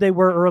how good they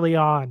were early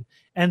on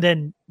and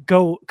then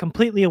go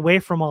completely away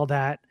from all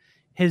that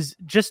is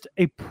just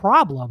a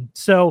problem.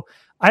 So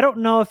I don't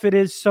know if it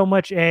is so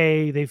much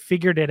they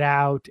figured it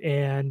out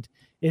and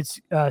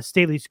it's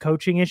Staley's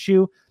coaching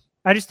issue.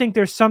 I just think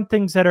there's some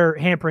things that are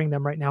hampering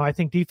them right now. I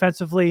think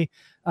defensively,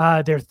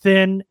 they're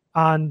thin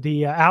on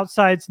the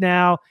outsides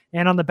now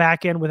and on the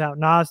back end without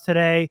Nas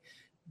today.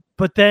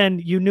 But then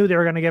you knew they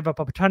were going to give up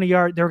a ton of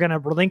yards. They were going to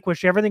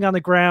relinquish everything on the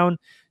ground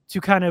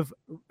to kind of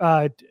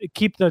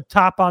keep the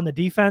top on the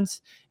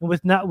defense. And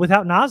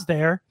without Nas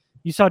there,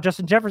 you saw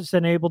Justin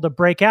Jefferson able to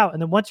break out.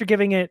 And then once you're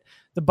giving it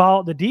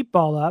the deep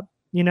ball up,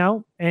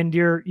 and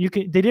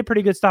they did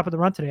pretty good stop at the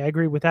run today. I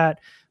agree with that.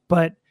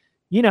 But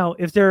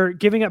if they're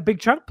giving up big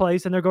chunk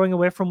plays, then they're going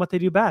away from what they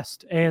do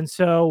best. And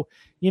so,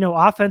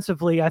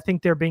 offensively, I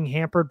think they're being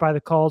hampered by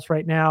the calls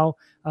right now.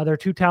 They're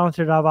too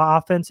talented of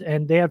offense,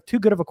 and they have too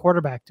good of a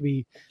quarterback to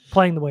be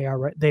playing the way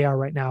they are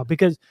right now.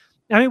 Because,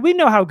 I mean, we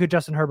know how good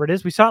Justin Herbert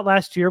is. We saw it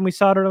last year, and we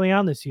saw it early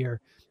on this year.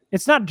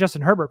 It's not a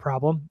Justin Herbert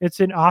problem. It's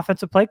an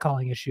offensive play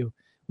calling issue.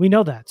 We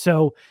know that.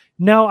 So,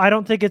 no, I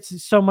don't think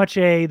it's so much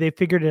they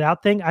figured it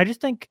out thing. I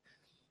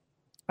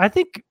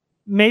think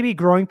maybe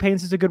growing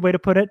pains is a good way to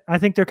put it. I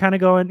think they're kind of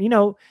going,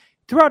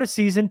 throughout a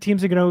season,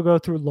 teams are going to go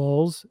through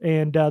lulls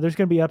and there's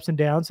going to be ups and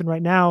downs. And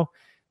right now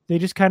they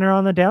just kind of are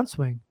on the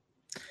downswing.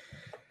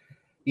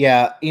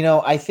 Yeah.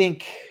 I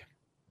think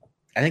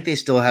they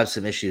still have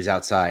some issues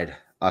outside,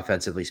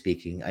 offensively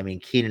speaking. I mean,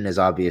 Keenan is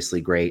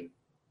obviously great.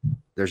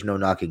 There's no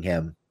knocking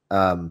him.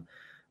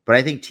 But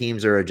I think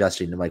teams are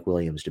adjusting to Mike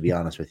Williams, to be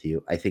honest with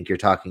you. I think you're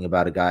talking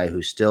about a guy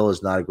who still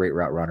is not a great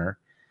route runner.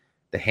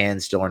 The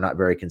hands still are not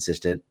very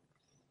consistent.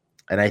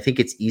 And I think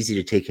it's easy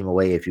to take him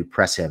away if you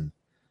press him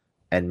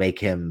and make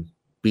him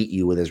beat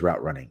you with his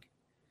route running.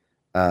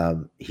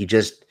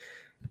 It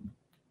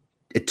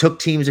took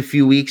teams a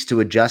few weeks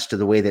to adjust to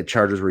the way that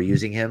Chargers were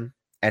using him.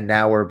 And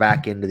now we're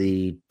back into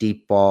the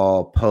deep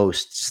ball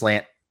post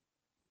slant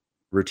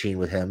routine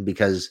with him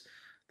because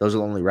those are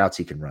the only routes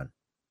he can run.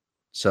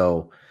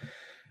 So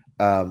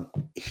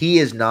he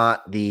is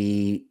not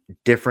the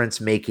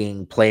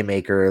difference-making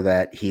playmaker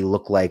that he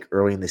looked like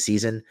early in the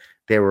season.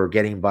 They were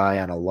getting by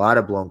on a lot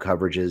of blown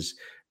coverages.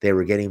 They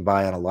were getting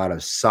by on a lot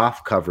of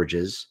soft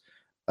coverages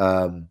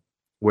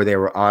where they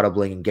were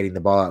audibling and getting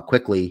the ball out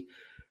quickly.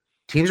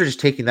 Teams are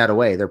just taking that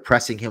away. They're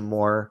pressing him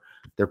more.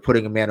 They're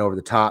putting a man over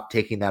the top,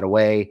 taking that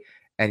away.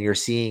 And you're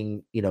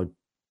seeing,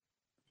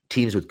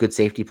 teams with good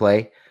safety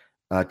play,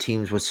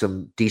 teams with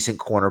some decent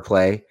corner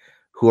play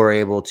who are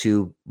able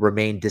to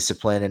remain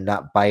disciplined and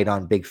not bite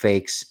on big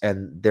fakes.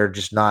 And they're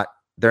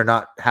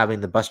not having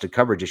the busted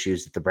coverage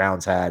issues that the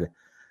Browns had,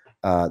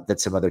 that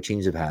some other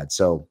teams have had.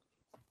 So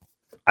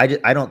I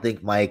don't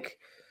think Mike,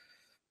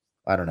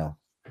 I don't know.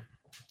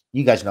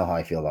 You guys know how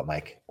I feel about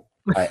Mike.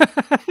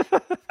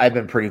 I've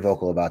been pretty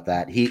vocal about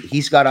that.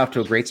 He's got off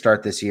to a great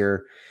start this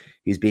year.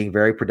 He's being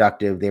very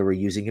productive. They were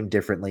using him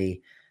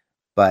differently,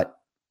 but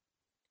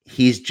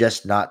he's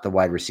just not the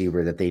wide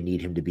receiver that they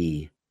need him to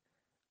be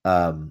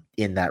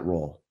in that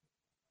role.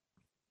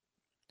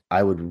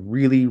 I would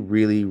really,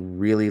 really,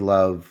 really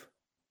love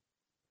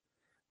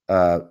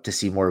to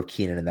see more of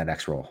Keenan in that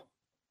next role.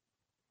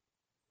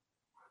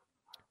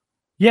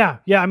 Yeah.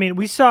 I mean,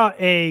 we saw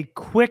a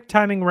quick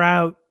timing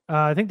route.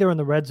 I think they were in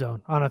the red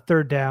zone on a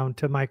third down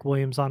to Mike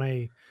Williams on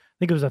I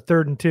think it was a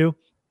 3rd and 2.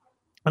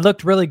 It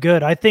looked really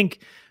good. I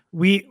think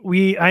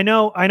I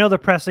know they're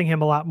pressing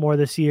him a lot more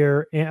this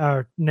year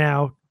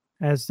now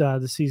as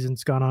the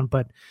season's gone on,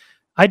 but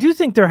I do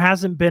think there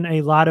hasn't been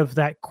a lot of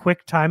that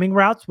quick timing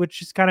routes, which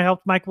has kind of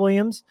helped Mike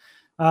Williams.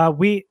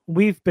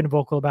 We've been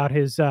vocal about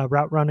his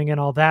route running and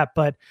all that,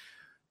 but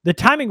the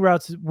timing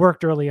routes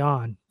worked early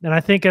on. And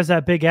I think as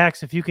that big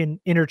X, if you can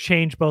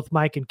interchange both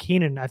Mike and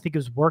Keenan, I think it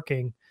was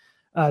working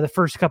the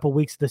first couple of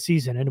weeks of the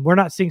season. And we're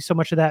not seeing so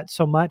much of that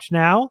so much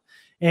now.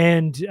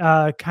 And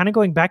kind of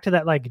going back to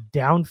that like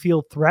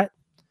downfield threat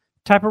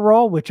type of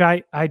role, which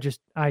I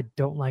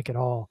don't like at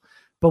all.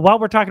 But while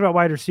we're talking about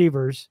wide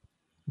receivers,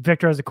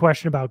 Victor has a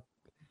question about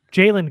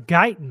Jalen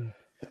Guyton.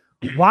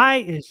 Why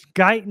is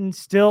Guyton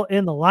still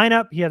in the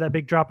lineup? He had that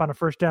big drop on a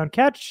first down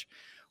catch.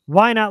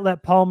 Why not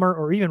let Palmer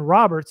or even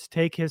Roberts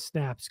take his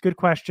snaps? Good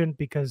question,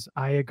 because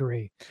I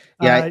agree.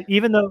 Yeah.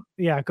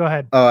 Go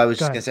ahead. Oh, I was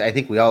just going to say, I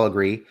think we all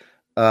agree.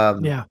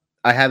 Yeah.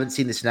 I haven't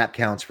seen the snap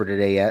counts for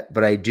today yet,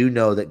 but I do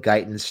know that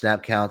Guyton's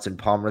snap counts and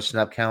Palmer's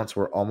snap counts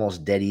were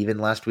almost dead even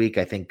last week.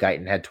 I think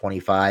Guyton had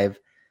 25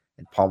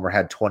 and Palmer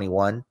had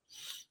 21,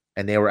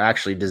 and they were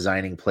actually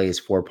designing plays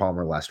for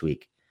Palmer last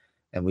week.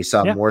 And we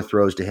saw more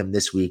throws to him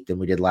this week than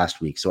we did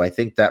last week. So I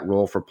think that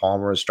role for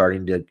Palmer is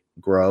starting to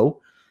grow,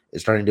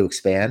 is starting to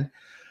expand,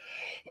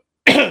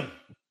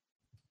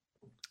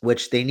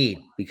 which they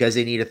need because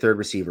they need a third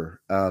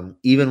receiver.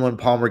 Even when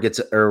Palmer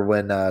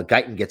when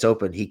Guyton gets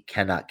open, he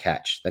cannot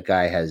catch. That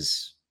guy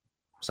has,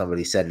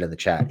 somebody said it in the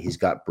chat, he's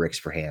got bricks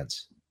for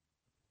hands.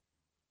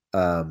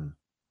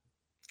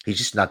 He's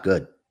just not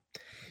good.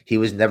 He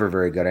was never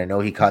very good. I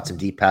know he caught some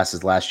deep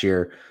passes last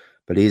year,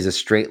 but he's a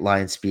straight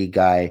line speed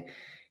guy.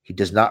 He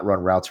does not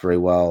run routes very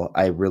well.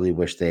 I really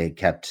wish they had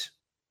kept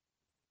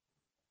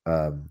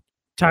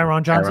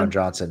Tyron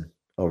Johnson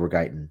over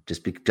Guyton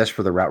just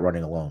for the route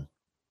running alone.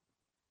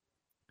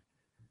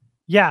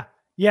 Yeah.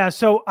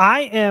 So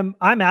I'm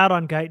out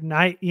on Guyton.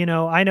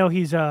 I know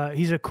he's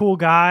a cool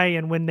guy,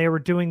 and when they were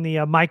doing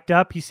the mic'd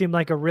up, he seemed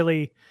like a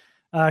really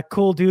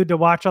cool dude to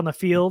watch on the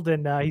field,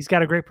 and he's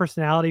got a great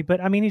personality.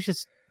 But I mean,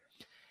 he's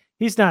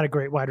not a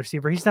great wide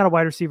receiver. He's not a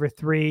wide receiver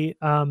 3.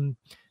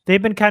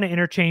 They've been kind of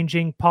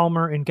interchanging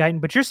Palmer and Guyton,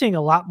 but you're seeing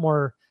a lot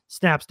more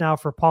snaps now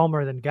for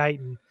Palmer than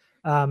Guyton.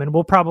 And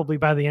we'll probably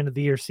by the end of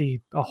the year see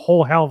a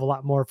whole hell of a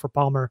lot more for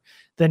Palmer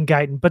than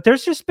Guyton. But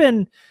there's just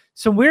been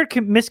some weird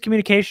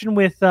miscommunication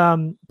with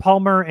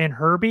Palmer and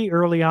Herbie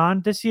early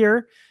on this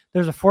year.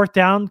 There's a 4th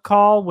down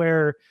call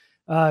where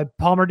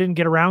Palmer didn't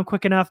get around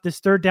quick enough.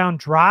 This 3rd down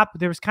drop,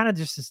 there was kind of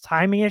just this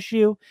timing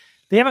issue.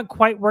 They haven't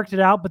quite worked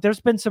it out, but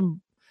there's been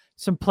some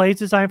plays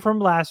designed from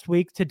last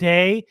week.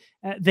 Today,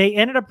 they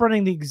ended up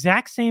running the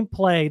exact same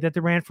play that they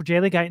ran for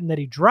Jalen Guyton that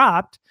he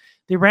dropped.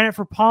 They ran it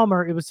for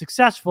Palmer. It was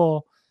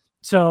successful.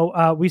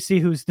 So we see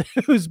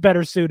who's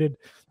better suited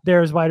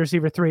there as wide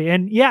receiver 3.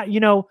 And yeah,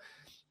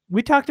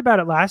 we talked about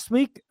it last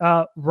week.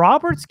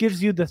 Roberts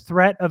gives you the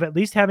threat of at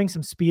least having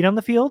some speed on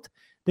the field.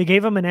 They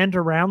gave him an end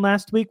around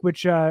last week,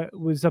 which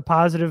was a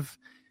positive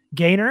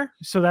gainer.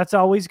 So that's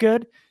always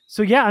good.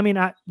 So yeah, I mean,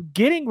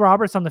 getting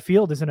Roberts on the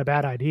field isn't a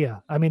bad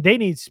idea. I mean, they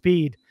need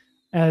speed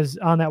as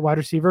on that wide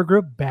receiver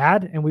group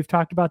bad. And we've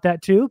talked about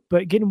that too,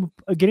 but getting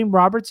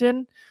Roberts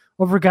in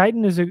over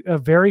Guyton is a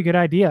very good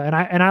idea.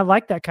 And I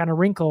like that kind of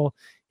wrinkle.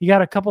 He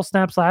got a couple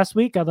snaps last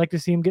week. I'd like to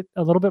see him get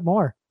a little bit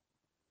more.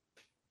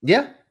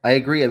 Yeah, I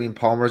agree. I mean,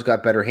 Palmer's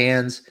got better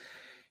hands.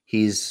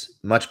 He's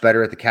much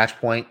better at the catch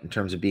point in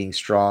terms of being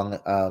strong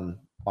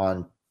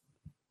on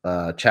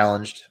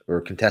challenged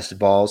or contested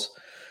balls.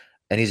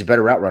 And he's a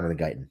better route runner than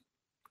Guyton.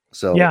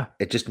 So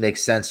it just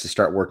makes sense to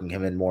start working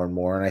him in more and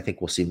more. And I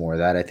think we'll see more of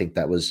that. I think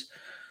that was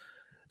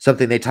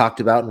something they talked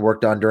about and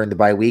worked on during the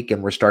bye week.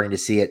 And we're starting to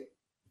see it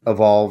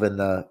evolve in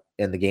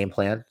the game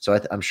plan. So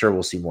I'm sure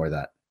we'll see more of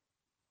that.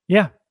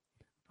 Yeah.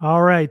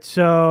 All right.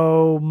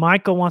 So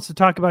Michael wants to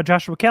talk about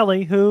Joshua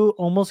Kelly, who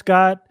almost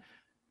got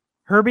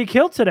Herbie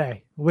killed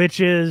today, which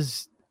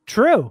is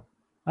true.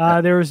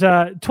 There was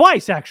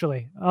twice,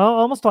 actually,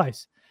 almost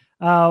twice.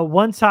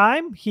 One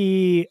time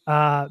he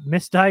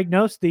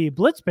misdiagnosed the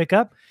blitz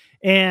pickup,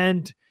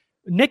 and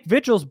Nick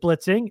Vigil's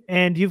blitzing,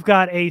 and you've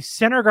got a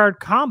center guard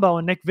combo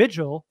in Nick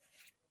Vigil.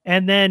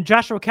 And then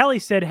Joshua Kelly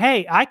said,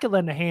 hey, I could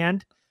lend a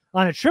hand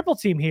on a triple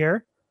team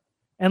here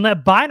and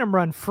let Bynum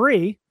run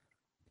free,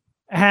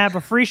 have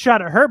a free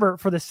shot at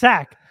Herbert for the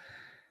sack.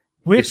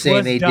 Which You're saying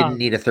was they dumb. didn't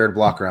need a third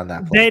blocker on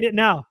that play. They didn't.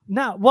 No.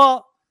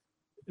 Well,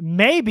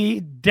 maybe,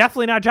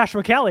 definitely not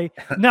Joshua Kelly.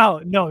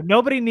 No,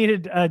 nobody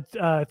needed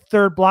a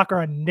third blocker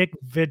on Nick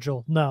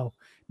Vigil. No,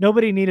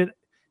 nobody needed.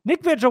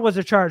 Nick Vigil was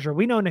a Charger.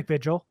 We know Nick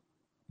Vigil.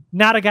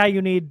 Not a guy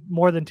you need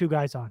more than two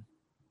guys on.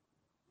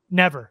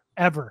 Never,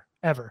 ever,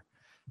 ever.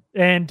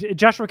 And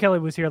Joshua Kelly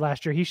was here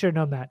last year. He should have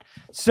known that.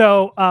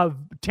 So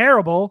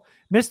terrible.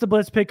 Missed the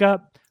blitz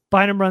pickup.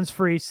 Bynum runs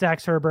free,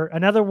 sacks Herbert.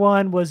 Another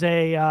one was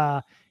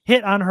a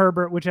hit on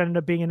Herbert, which ended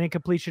up being an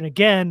incompletion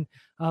again.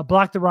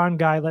 Blocked the wrong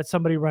guy, let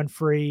somebody run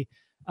free.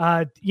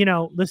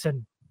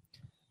 Listen,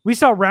 we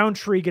saw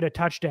Roundtree get a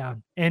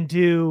touchdown and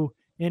do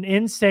an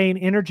insane,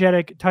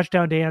 energetic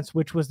touchdown dance,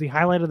 which was the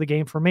highlight of the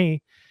game for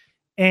me.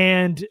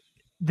 And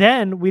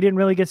then we didn't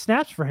really get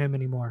snaps for him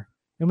anymore.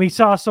 And we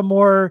saw some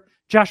more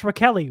Joshua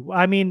Kelly.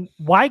 I mean,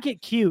 why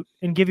get cute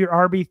and give your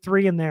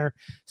RB3 in there,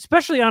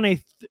 especially on a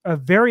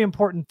very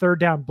important third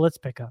down blitz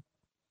pickup?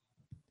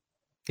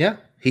 Yeah,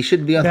 he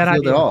shouldn't be on the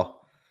field at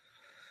all.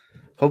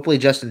 Hopefully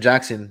Justin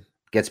Jackson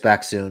gets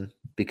back soon,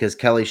 because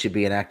Kelly should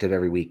be inactive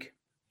every week.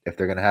 If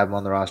they're going to have him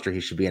on the roster,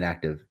 he should be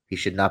inactive. He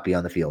should not be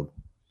on the field.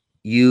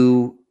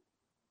 You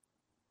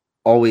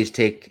always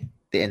take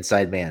the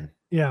inside man.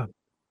 Yeah.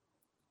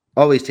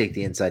 Always take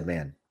the inside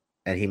man.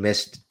 And he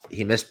missed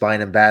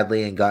Bynum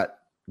badly and got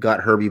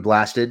Herbie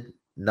blasted.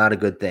 Not a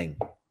good thing.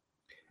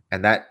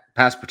 And that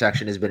pass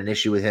protection has been an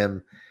issue with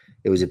him.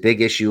 It was a big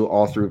issue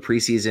all through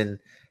preseason.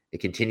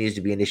 It continues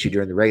to be an issue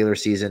during the regular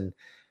season.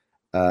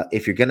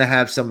 If you're going to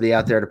have somebody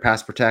out there to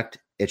pass protect,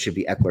 it should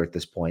be Eckler at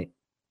this point.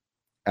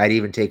 I'd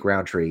even take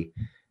Roundtree.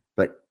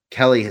 But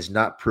Kelly has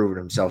not proven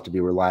himself to be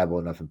reliable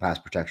enough in pass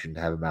protection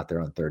to have him out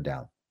there on third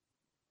down.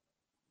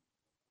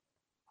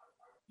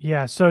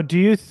 Yeah, so do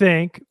you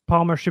think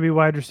Palmer should be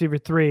wide receiver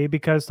 3?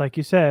 Because, like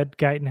you said,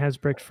 Guyton has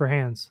bricks for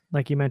hands,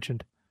 like you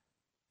mentioned.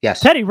 Yes.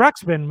 Teddy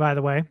Ruxpin, by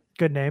the way.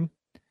 Good name.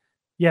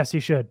 Yes, he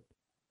should.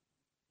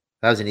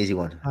 That was an easy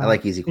one. I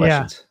like easy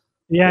questions.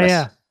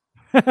 Yeah.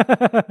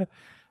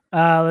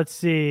 Let's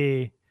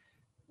see.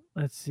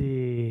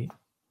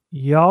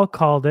 Y'all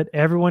called it.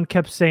 Everyone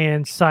kept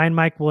saying, sign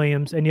Mike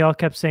Williams, and y'all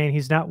kept saying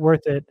he's not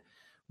worth it.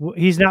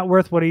 He's not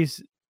worth what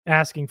he's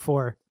asking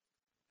for.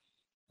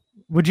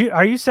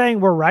 Are you saying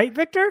we're right,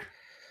 Victor?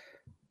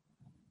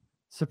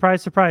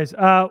 Surprise, surprise.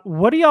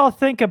 What do y'all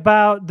think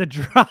about the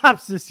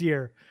drops this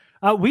year?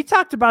 We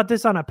talked about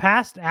this on a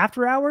past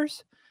after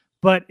hours,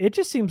 but it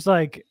just seems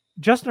like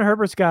Justin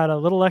Herbert's got a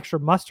little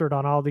extra mustard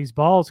on all these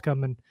balls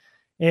coming.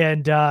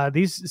 And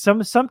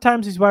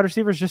sometimes these wide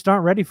receivers just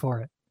aren't ready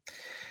for it.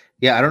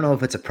 Yeah, I don't know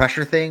if it's a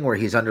pressure thing where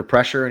he's under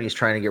pressure and he's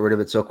trying to get rid of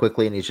it so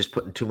quickly and he's just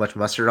putting too much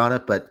mustard on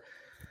it. But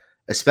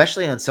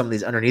especially on some of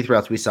these underneath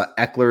routes, we saw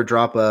Eckler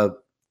drop a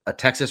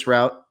Texas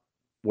route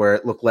where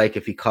it looked like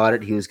if he caught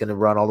it, he was going to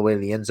run all the way to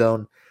the end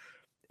zone.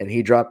 And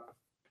he dropped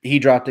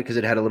it because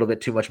it had a little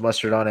bit too much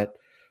mustard on it.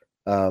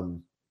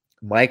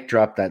 Mike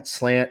dropped that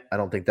slant. I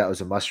don't think that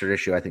was a mustard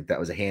issue. I think that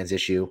was a hands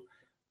issue.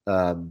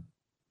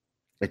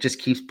 It just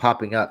keeps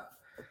popping up.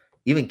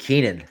 Even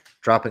Keenan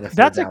dropping a third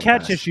That's a down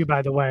catch pass. issue,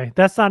 by the way.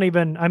 That's not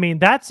even,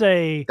 that's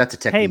a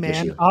technique hey, man,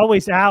 issue.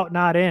 always out,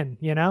 not in,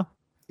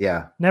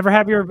 Yeah. Never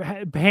have your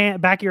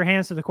back of your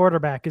hands to the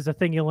quarterback is a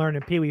thing you learn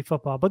in Pee Wee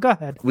football. But go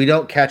ahead. We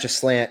don't catch a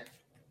slant.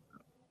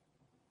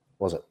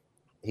 Was it?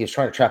 He was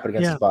trying to trap it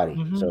against his body.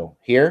 Mm-hmm. So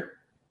here,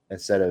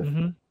 instead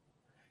of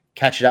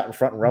catch it out in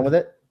front and run with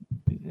it.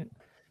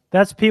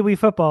 That's Pee Wee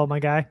football, my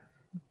guy.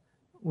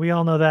 We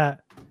all know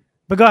that.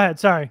 But go ahead.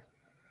 Sorry.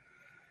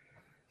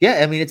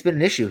 Yeah, it's been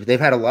an issue. They've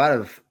had a lot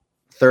of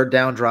third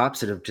down drops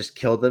that have just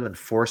killed them and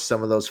forced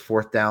some of those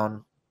fourth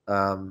down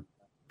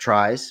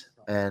tries.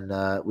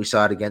 And we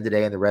saw it again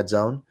today in the red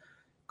zone,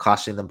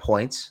 costing them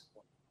points.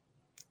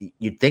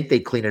 You'd think they'd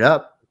clean it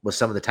up with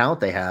some of the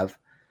talent they have.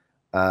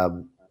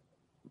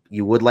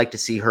 You would like to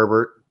see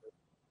Herbert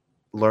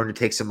learn to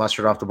take some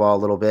mustard off the ball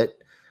a little bit,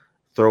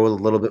 throw with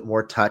a little bit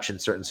more touch in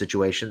certain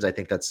situations. I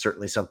think that's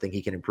certainly something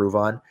he can improve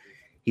on.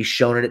 He's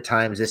shown it at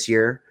times this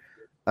year,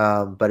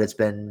 but it's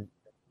been,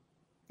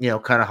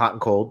 kind of hot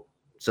and cold.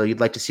 So you'd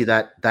like to see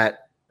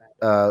that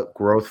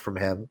growth from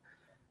him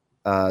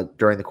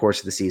during the course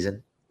of the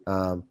season.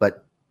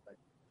 But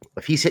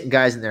if he's hitting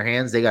guys in their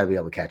hands, they got to be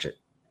able to catch it.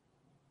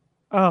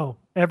 Oh,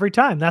 every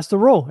time. That's the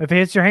rule. If it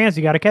hits your hands,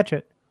 you got to catch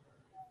it.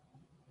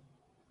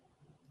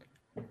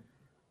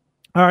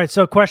 All right.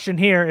 So question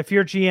here. If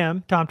you're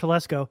GM, Tom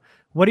Telesco,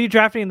 what are you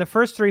drafting in the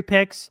first 3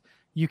 picks?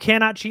 You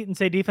cannot cheat and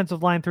say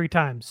defensive line 3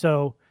 times.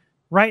 So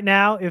right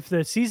now, if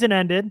the season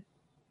ended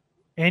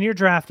and you're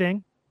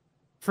drafting,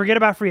 forget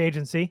about free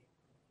agency.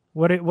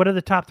 What are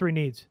the top 3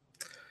 needs?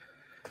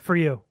 for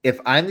you? If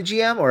I'm the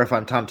GM or if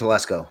I'm Tom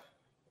Telesco?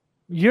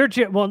 You're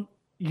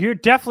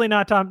definitely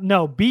not Tom.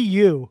 No, be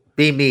you.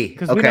 Be me.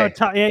 Because okay. we know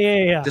Tom.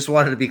 Yeah. Just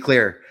wanted to be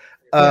clear.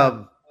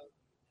 I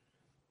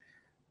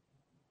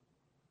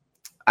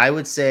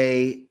would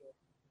say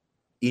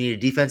you need a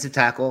defensive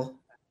tackle.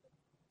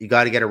 You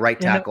got to get a right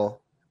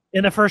tackle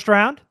in the first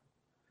round.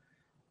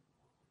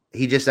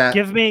 He just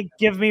give me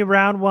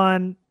round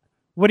one.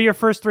 What are your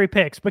first 3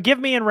 picks? But give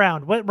me in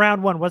round. What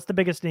round 1? What's the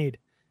biggest need?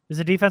 Is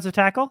it defensive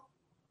tackle?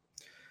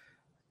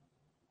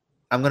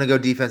 I'm going to go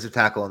defensive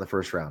tackle in the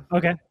first round.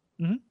 Okay.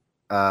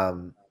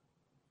 Mm-hmm.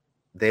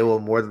 They will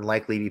more than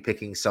likely be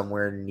picking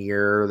somewhere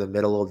near the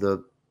middle of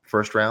the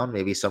first round,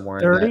 maybe somewhere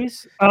in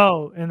 30s.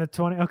 In the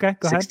 20. Okay,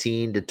 go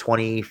 16 to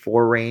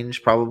 24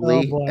 range,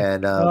 probably. Oh boy.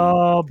 And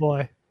oh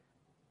boy,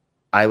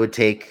 I would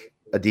take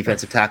a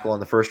defensive tackle in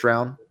the first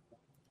round.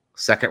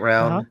 Second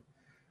round,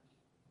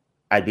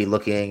 I'd be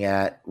looking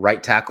at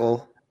right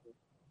tackle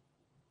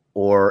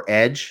or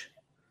edge,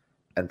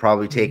 and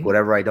probably take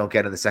whatever I don't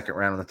get in the second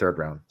round and the third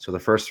round. So the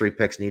first 3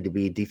 picks need to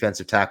be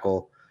defensive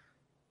tackle,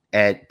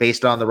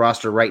 based on the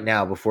roster right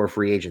now before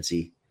free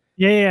agency.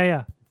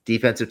 Yeah.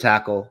 Defensive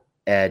tackle,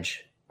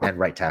 edge, and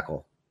right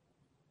tackle.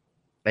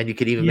 And you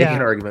could even make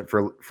an argument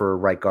for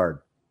right guard.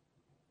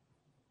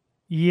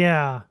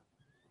 Yeah.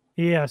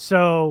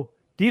 So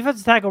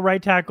defensive tackle,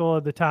 right tackle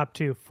are the top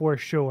 2 for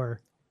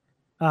sure.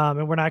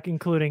 And we're not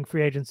including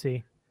free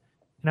agency.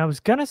 And I was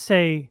gonna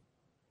say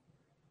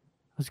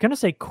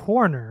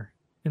corner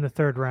in the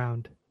third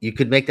round. You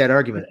could make that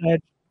argument.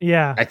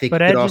 Yeah. I think you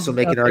could also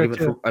make an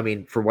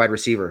argument for wide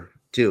receiver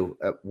too.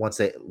 Once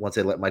they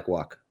let Mike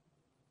walk.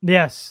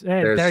 Yes.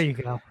 There you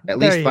go. At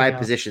least 5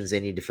 positions they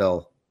need to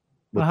fill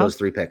with those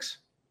 3 picks.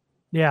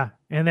 Yeah.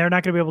 And they're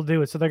not going to be able to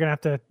do it. So they're going to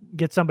have to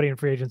get somebody in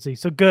free agency.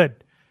 So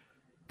good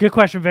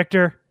question,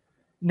 Victor.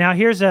 Now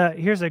here's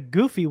a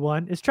goofy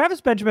one. Is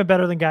Travis Benjamin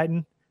better than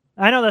Guyton?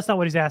 I know that's not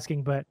what he's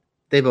asking, but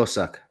they both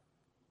suck.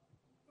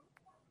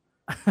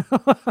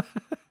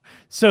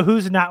 So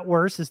who's not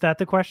worse? Is that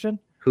the question?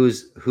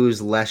 Who's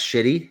less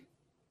shitty?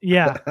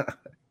 Yeah.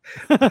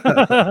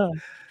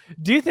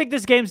 Do you think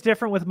this game's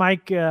different with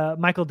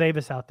Michael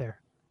Davis out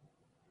there?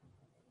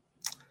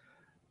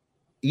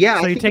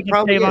 Yeah. So you take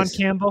Tavon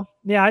Campbell?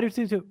 Yeah, I do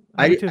too.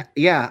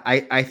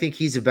 I think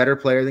he's a better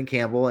player than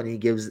Campbell, and he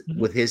gives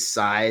with his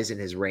size and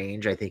his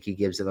range. I think he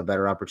gives him a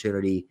better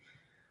opportunity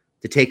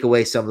to take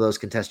away some of those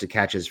contested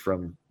catches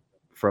from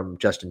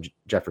Justin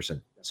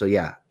Jefferson. So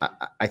yeah,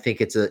 I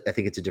think it's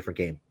a different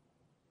game.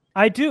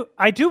 I do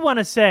want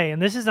to say,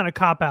 and this isn't a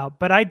cop out,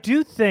 but I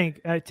do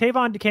think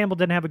Tavon Campbell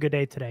didn't have a good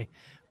day today.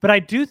 But I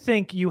do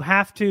think you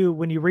have to,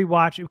 when you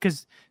rewatch it,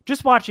 because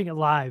just watching it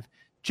live,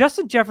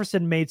 Justin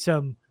Jefferson made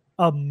some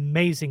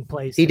amazing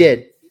plays. He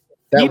did.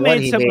 He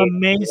made some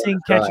amazing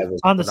catches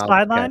on the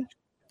sideline.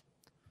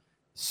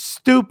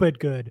 Stupid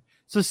good.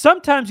 So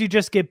sometimes you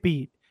just get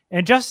beat.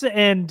 And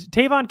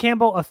Tavon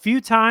Campbell a few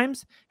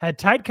times had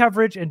tight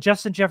coverage, and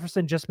Justin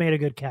Jefferson just made a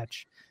good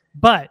catch.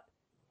 But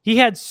he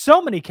had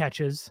so many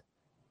catches.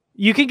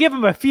 You can give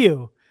him a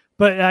few,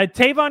 but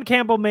Tavon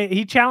Campbell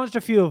he challenged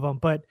a few of them.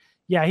 But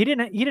yeah, he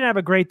didn't have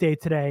a great day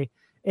today.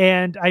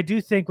 And I do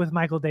think with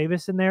Michael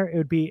Davis in there, it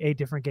would be a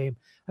different game.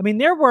 I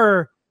mean,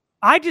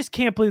 I just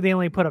can't believe they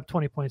only put up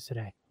 20 points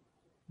today.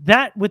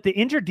 That with the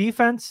injured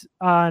defense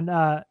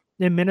in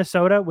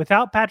Minnesota,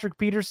 without Patrick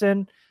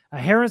Peterson,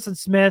 Harrison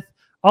Smith,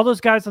 all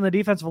those guys on the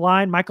defensive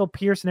line, Michael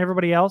Pierce and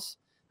everybody else,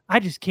 I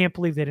just can't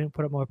believe they didn't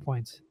put up more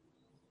points.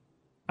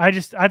 I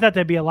thought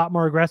they'd be a lot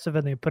more aggressive,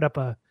 and they put up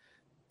a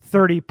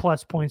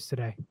 30+ points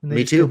today. And they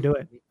Me just too. couldn't do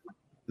it.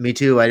 Me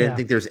too. I didn't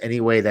think there's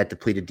any way that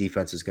depleted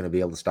defense is going to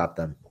be able to stop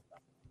them.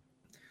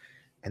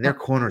 And their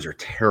corners are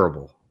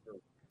terrible.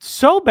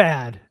 So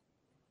bad,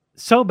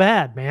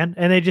 man.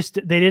 And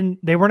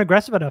they weren't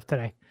aggressive enough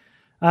today.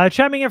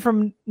 Chiming in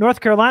from North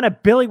Carolina,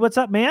 Billy, what's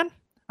up, man?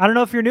 I don't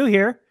know if you're new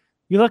here.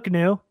 You look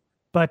new,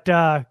 but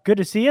good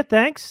to see you.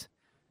 Thanks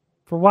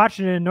for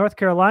watching in North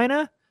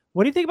Carolina.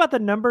 What do you think about the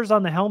numbers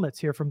on the helmets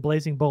here from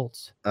Blazing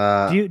Bolts?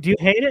 Do you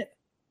hate it?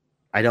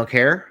 I don't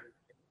care.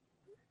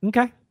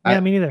 Okay. Yeah,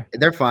 me neither.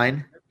 They're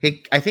fine.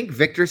 Hey, I think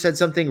Victor said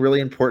something really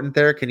important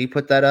there. Can you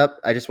put that up?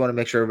 I just want to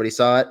make sure everybody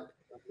saw it.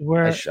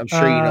 I'm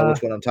sure you know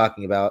which one I'm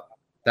talking about.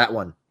 That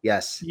one.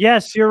 Yes.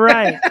 Yes, you're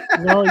right.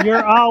 Well,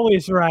 you're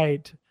always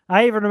right.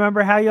 I even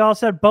remember how you all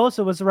said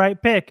Bosa was the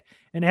right pick,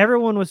 and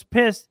everyone was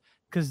pissed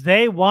because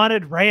they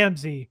wanted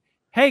Ramsey.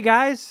 Hey,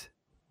 guys,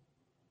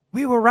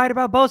 we were right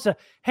about Bosa.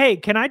 Hey,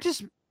 can I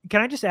just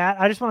add?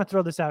 I just want to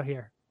throw this out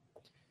here.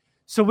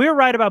 So we were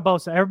right about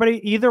Bosa.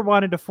 Everybody either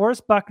wanted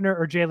DeForest Buckner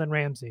or Jalen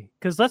Ramsey,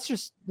 because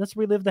let's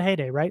relive the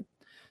heyday, right?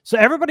 So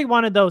everybody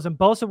wanted those, and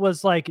Bosa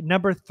was like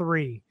number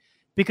 3,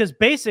 because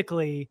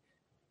basically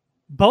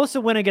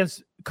Bosa went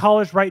against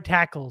college right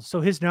tackles,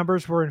 so his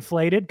numbers were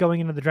inflated going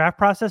into the draft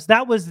process.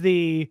 That was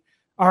the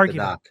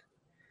argument.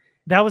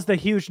 That was the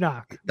huge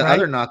knock. The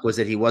other knock was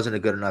that he wasn't a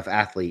good enough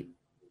athlete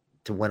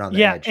to win on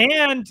the edge.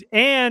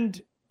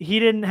 and he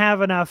didn't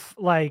have enough.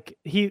 Like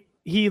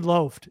he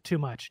loafed too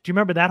much. Do you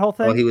remember that whole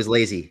thing? Well, he was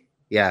lazy.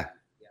 Yeah.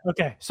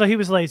 Okay, so he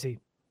was lazy.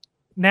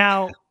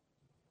 Now,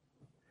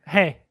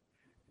 hey,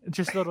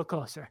 just a little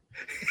closer.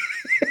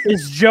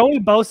 Is Joey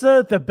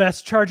Bosa the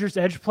best Chargers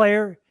edge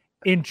player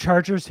in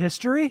Chargers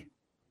history?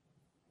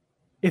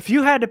 If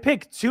you had to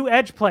pick 2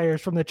 edge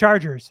players from the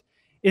Chargers,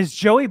 is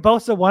Joey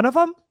Bosa one of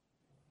them?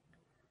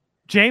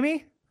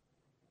 Jamie?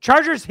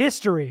 Chargers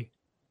history.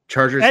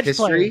 Chargers edge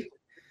history? Players.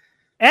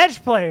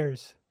 Edge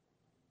players.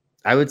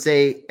 I would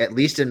say, at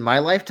least in my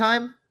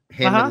lifetime,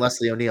 him and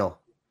Leslie O'Neal.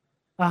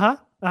 Okay,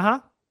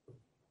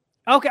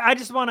 I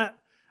just want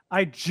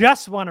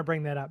to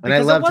bring that up. And I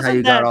loved how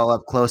you got all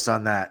up close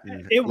on that.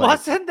 It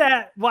wasn't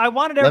that. Well, I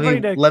wanted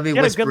everybody to let me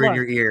get whisper a good in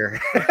your ear.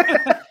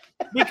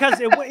 Because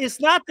it's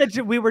not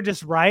that we were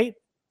just right,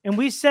 and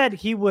we said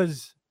he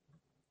was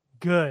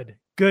good.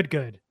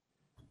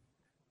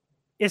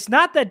 It's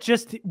not that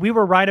just we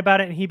were right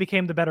about it and he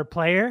became the better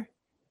player.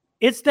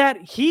 It's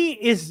that he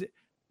is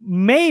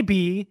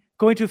maybe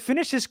going to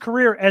finish his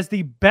career as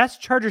the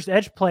best Chargers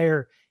edge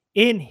player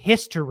in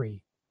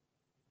history.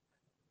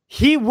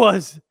 He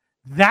was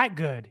that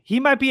good. He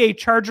might be a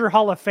Charger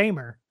Hall of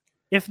Famer,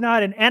 if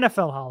not an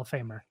NFL Hall of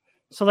Famer.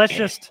 So let's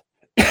just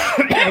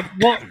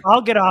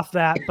I'll get off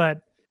that,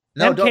 but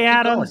no, MK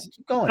Adams.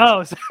 Keep going.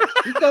 Oh,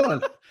 keep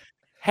going.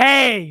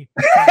 Hey,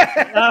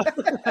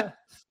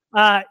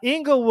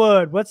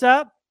 Inglewood, what's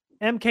up?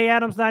 MK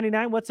Adams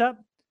 99, what's up?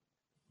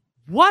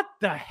 What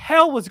the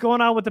hell was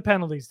going on with the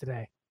penalties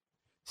today?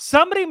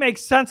 Somebody make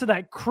sense of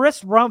that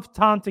Chris Rumph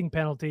taunting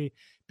penalty,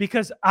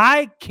 because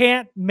I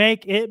can't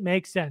make it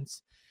make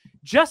sense.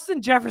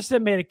 Justin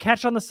Jefferson made a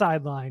catch on the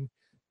sideline,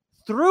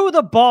 threw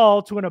the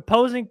ball to an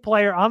opposing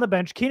player on the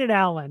bench, Keenan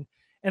Allen,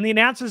 and the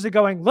announcers are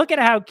going, look at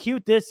how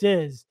cute this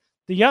is.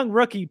 The young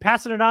rookie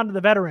passing it on to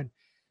the veteran.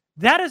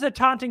 That is a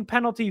taunting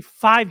penalty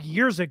 5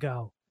 years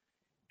ago.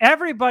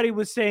 Everybody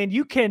was saying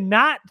you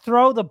cannot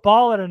throw the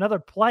ball at another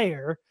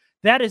player.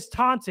 That is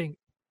taunting,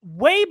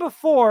 way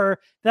before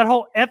that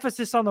whole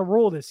emphasis on the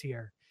rule this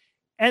year.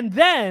 And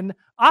then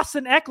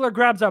Austin Eckler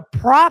grabs a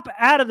prop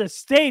out of the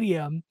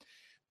stadium,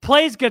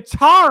 plays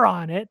guitar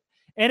on it,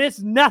 and it's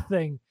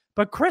nothing.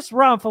 But Chris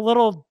Rumph, a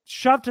little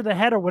shove to the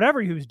head or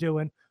whatever he was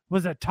doing,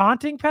 was a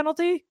taunting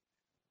penalty?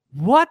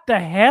 What the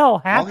hell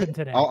happened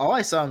today? All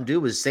I saw him do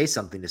was say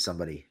something to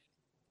somebody.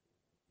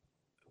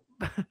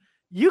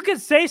 You can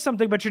say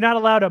something, but you're not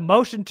allowed to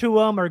motion to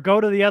him or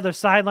go to the other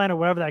sideline or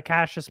whatever that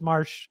Cassius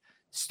Marsh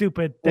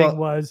stupid thing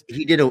was.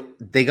 He did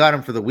they got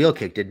him for the wheel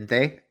kick, didn't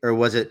they? Or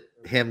was it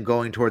him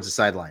going towards the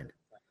sideline?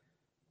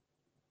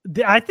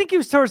 I think he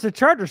was towards the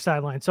Charger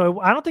sideline,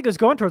 so I don't think it was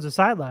going towards the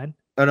sideline.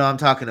 Oh no, I'm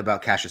talking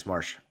about Cassius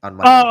Marsh on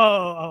Monday.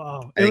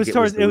 Oh!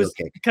 It was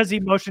because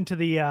he motioned to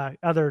the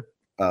other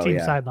team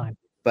sideline.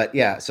 But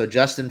yeah, so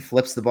Justin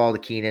flips the ball to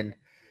Keenan.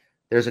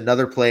 There's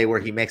another play where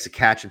he makes a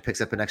catch and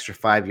picks up an extra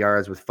 5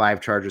 yards with 5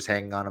 Chargers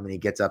hanging on him, and he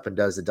gets up and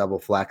does the double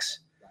flex.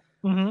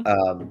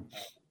 Mm-hmm.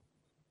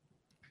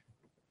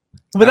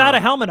 Without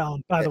a helmet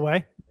on, by the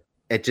way.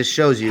 It just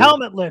shows you.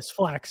 Helmetless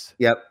flex.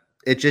 Yep.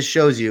 It just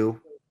shows you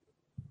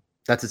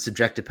that's a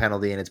subjective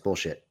penalty, and it's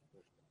bullshit.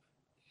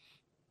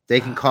 They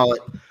can call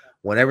it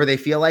whenever they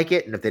feel like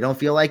it, and if they don't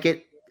feel like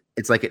it,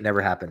 it's like it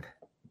never happened.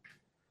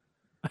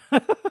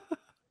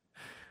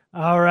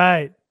 All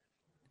right.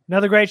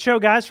 Another great show,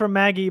 guys, from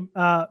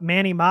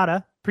Manny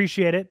Mata.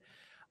 Appreciate it.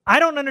 I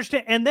don't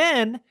understand. And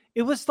then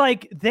it was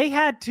like they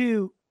had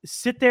to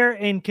sit there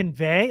and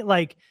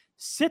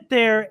sit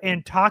there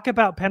and talk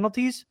about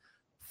penalties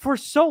for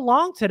so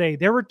long today.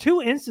 There were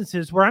 2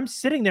 instances where I'm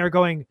sitting there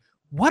going,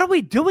 what are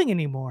we doing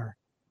anymore?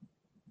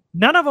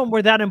 None of them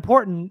were that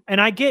important. And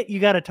I get you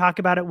got to talk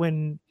about it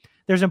when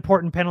there's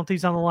important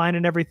penalties on the line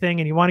and everything,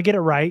 and you want to get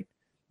it right.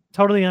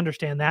 Totally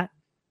understand that.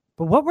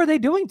 But what were they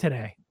doing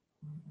today?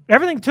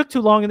 Everything took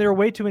too long, and there were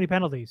way too many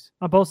penalties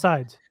on both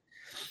sides.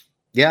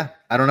 Yeah,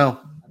 I don't know.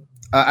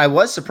 I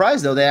was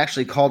surprised, though, they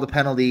actually called a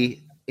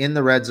penalty in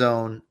the red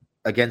zone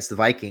against the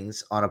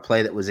Vikings on a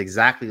play that was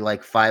exactly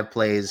like 5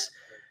 plays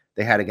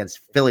they had against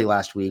Philly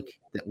last week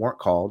that weren't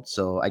called.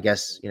 So I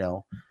guess,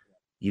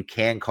 you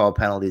can call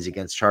penalties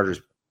against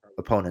Chargers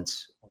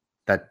opponents.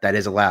 That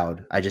is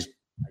allowed. I just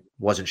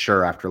wasn't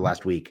sure after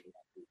last week.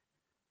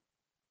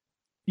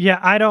 Yeah,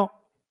 I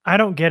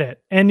don't get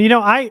it. And,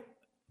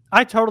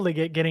 I totally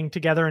get getting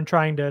together and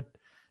trying to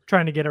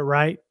get it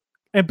right.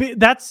 And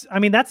that's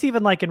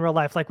even like in real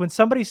life. Like when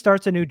somebody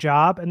starts a new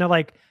job and they're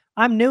like,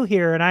 I'm new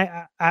here and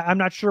I'm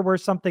not sure where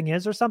something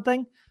is or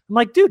something. I'm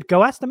like, dude,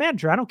 go ask the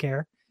manager. I don't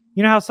care.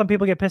 You know how some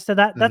people get pissed at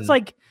that? That's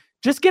like,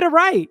 just get it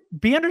right.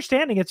 Be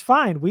understanding. It's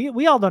fine.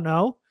 We all don't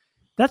know.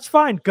 That's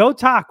fine. Go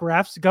talk,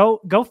 refs.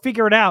 Go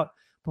figure it out.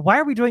 But why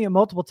are we doing it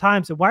multiple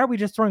times? And why are we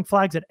just throwing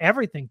flags at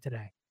everything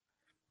today?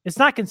 It's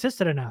not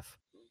consistent enough.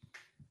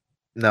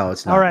 No,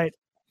 it's not. All right.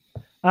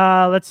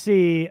 Let's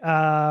see.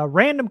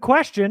 Random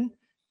question.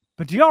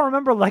 But do y'all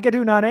remember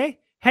Legadou Nane?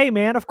 Hey,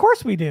 man, of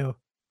course we do.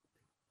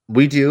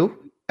 We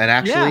do. And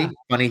actually,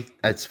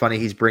 it's funny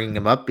he's bringing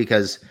him up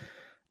because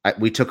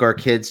we took our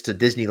kids to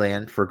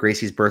Disneyland for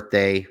Gracie's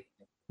birthday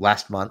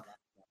last month.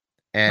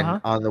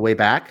 And on the way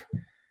back,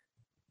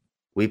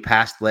 we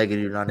passed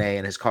Legadou Nane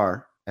in his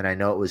car. and I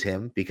know it was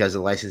him because the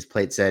license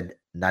plate said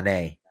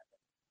Nane.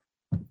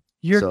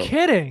 You're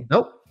kidding.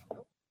 Nope.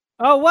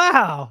 Oh,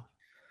 wow.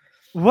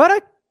 What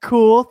a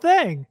cool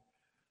thing.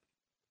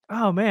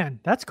 Oh, man,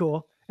 that's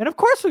cool. And of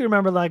course we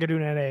remember Lagadu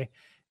Nene.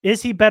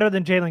 Is he better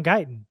than Jalen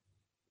Guyton?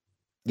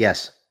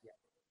 Yes.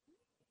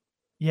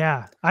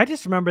 Yeah, I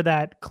just remember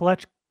that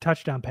clutch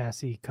touchdown pass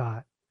he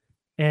caught.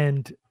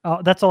 And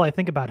that's all I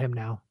think about him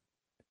now.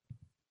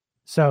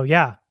 So,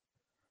 yeah.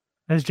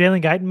 Has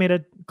Jalen Guyton made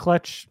a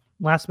clutch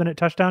last-minute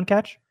touchdown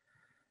catch?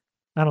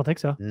 I don't think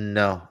so.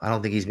 No, I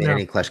don't think he's made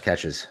any clutch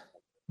catches.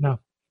 No.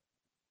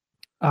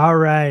 All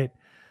right.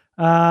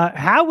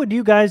 How would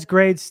you guys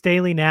grade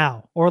Staley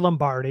now or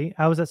Lombardi?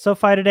 I was at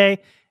SoFi today,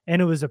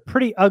 and it was a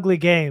pretty ugly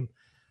game.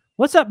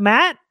 What's up,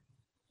 Matt?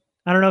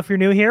 I don't know if you're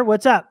new here.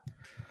 What's up?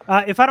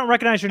 If I don't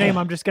recognize your name,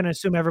 I'm just going to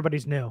assume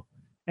everybody's new,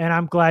 and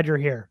I'm glad you're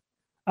here.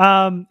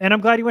 And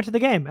I'm glad you went to the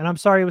game, and I'm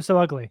sorry it was so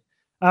ugly.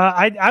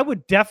 I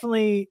would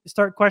definitely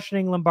start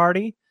questioning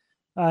Lombardi,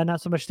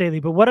 not so much Staley.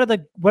 But what are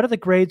the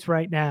grades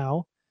right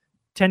now?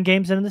 10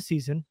 games into the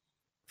season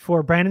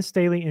for Brandon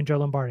Staley and Joe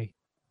Lombardi.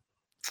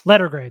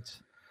 Letter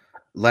grades.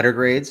 Letter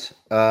grades.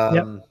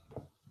 Yep.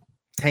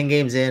 10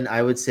 games in,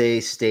 I would say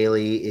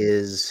Staley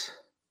is.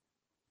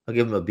 I'll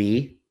give him a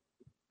B.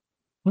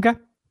 Okay.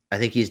 I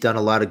think he's done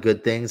a lot of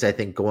good things. I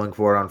think going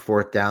forward on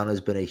fourth down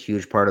has been a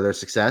huge part of their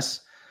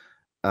success.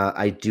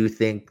 I do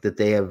think that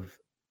they have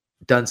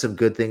done some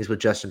good things with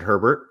Justin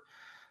Herbert.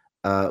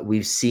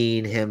 We've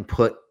seen him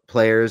put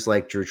players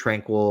like Drew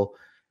Tranquill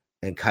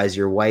and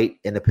Kaiser White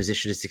in a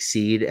position to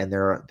succeed, and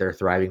they're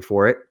thriving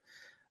for it.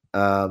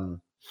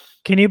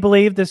 Can you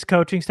believe this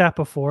coaching staff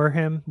before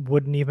him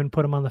wouldn't even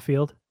put him on the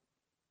field?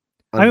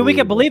 I mean, we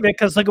can believe it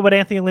because look at what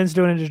Anthony Lynn's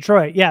doing in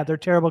Detroit. Yeah, they're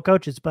terrible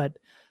coaches, but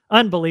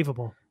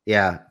unbelievable.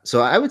 Yeah.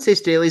 So I would say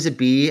Staley's a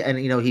B, and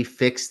he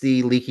fixed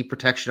the leaky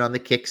protection on the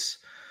kicks,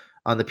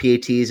 on the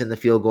PATs and the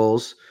field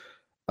goals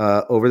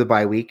over the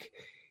bye week.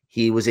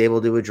 He was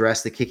able to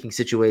address the kicking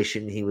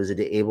situation. He was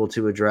able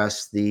to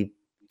address the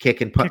kick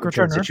and punt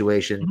return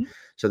situation. Mm-hmm.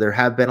 So there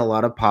have been a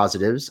lot of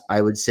positives.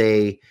 I would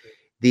say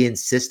the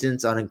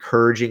insistence on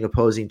encouraging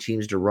opposing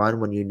teams to run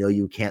when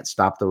you can't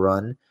stop the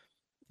run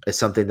is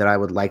something that I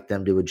would like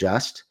them to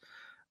adjust.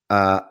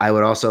 I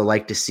would also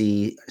like to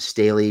see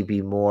Staley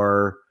be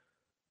more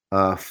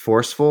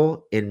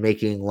forceful in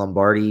making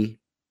Lombardi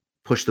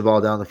push the ball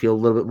down the field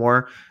a little bit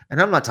more.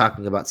 And I'm not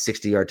talking about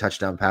 60-yard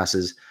touchdown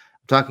passes.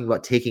 I'm talking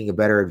about taking a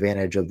better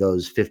advantage of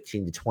those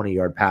 15 to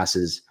 20-yard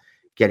passes,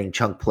 getting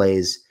chunk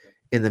plays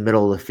in the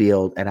middle of the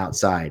field and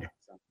outside.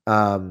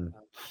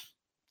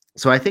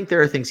 So I think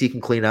there are things he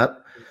can clean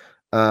up.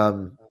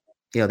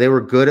 They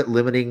were good at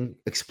limiting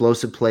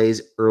explosive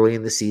plays early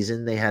in the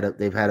season. They've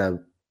had a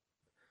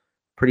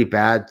pretty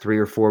bad 3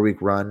 or 4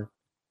 week run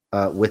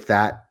with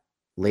that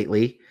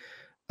lately.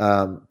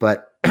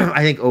 But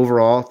I think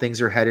overall things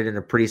are headed in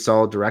a pretty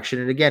solid direction.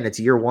 And again, it's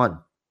year one.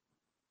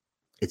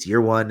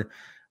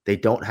 They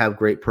don't have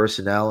great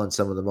personnel in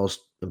some of the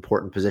most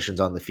important positions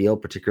on the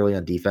field, particularly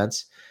on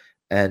defense.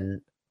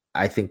 And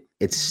I think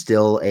it's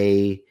still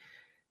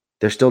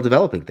they're still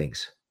developing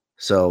things.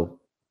 So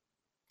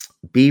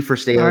B for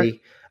Staley.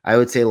 Right. I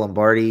would say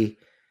Lombardi,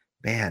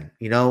 man,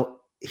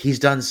 he's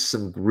done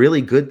some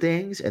really good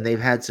things, and they've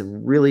had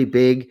some really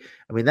big.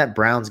 I mean, that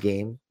Browns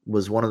game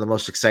was one of the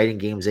most exciting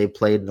games they've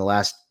played in the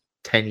last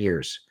 10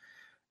 years.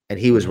 And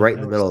he was right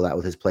in the middle of that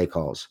with his play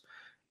calls.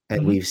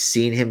 And we've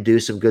seen him do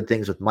some good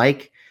things with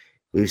Mike.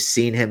 We've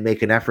seen him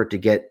make an effort to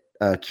get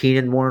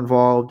Keenan more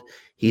involved.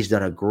 He's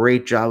done a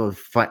great job of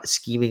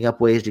scheming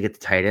up ways to get the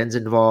tight ends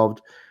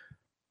involved.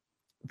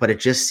 But it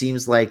just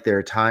seems like there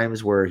are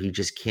times where he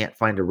just can't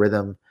find a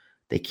rhythm.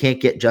 They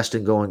can't get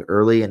Justin going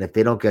early. And if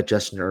they don't get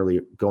Justin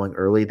going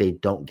early, they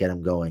don't get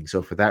him going.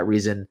 So for that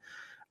reason,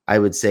 I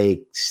would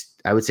say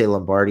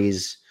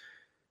Lombardi's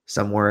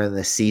somewhere in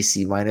the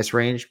C minus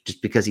range,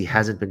 just because he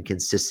hasn't been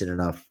consistent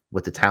enough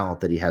with the talent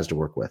that he has to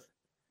work with.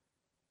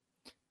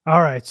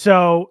 All right.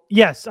 So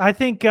yes, I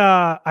think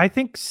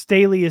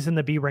Staley is in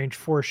the B range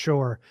for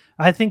sure.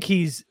 I think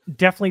he's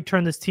definitely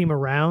turned this team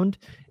around,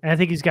 and I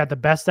think he's got the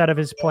best out of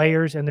his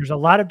players. And there's a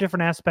lot of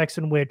different aspects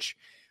in which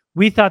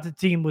we thought the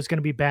team was going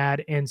to be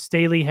bad, and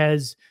Staley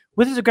has,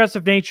 with his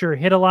aggressive nature,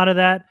 hit a lot of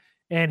that,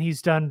 and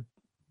he's done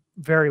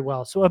very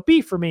well. So a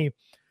B for me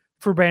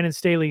for Brandon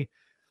Staley.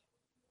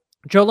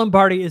 Joe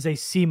Lombardi is a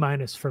C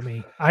minus for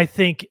me. I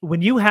think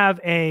when you have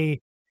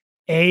a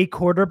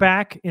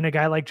quarterback in a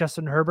guy like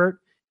Justin Herbert,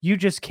 you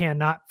just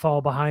cannot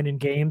fall behind in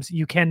games.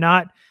 You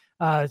cannot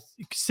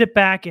sit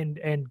back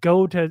and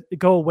go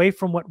away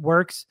from what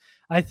works.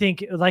 I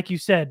think, like you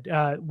said,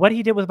 what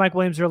he did with Mike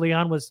Williams early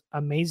on was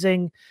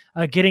amazing.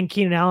 Getting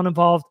Keenan Allen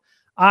involved.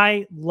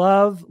 I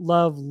love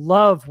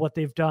what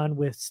they've done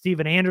with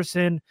Steven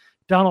Anderson,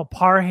 Donald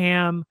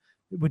Parham,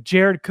 with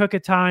Jared Cook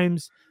at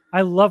times.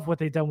 I love what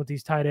they've done with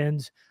these tight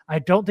ends. I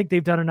don't think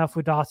they've done enough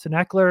with Dawson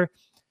Eckler.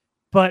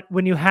 But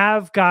when you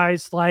have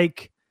guys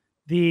like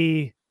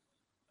when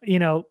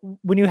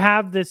you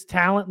have this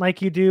talent like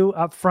you do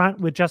up front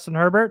with Justin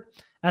Herbert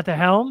at the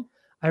helm,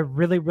 I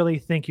really, really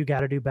think you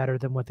got to do better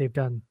than what they've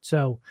done.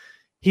 So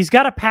he's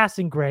got a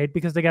passing grade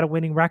because they got a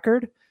winning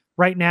record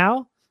right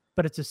now,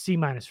 but it's a C-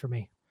 for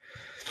me.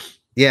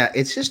 Yeah,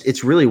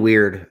 it's really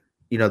weird.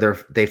 You know,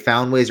 they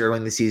found ways early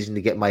in the season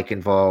to get Mike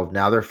involved.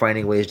 Now they're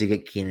finding ways to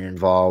get Keenan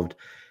involved.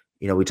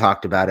 You know, we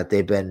talked about it.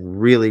 They've been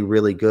really,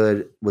 really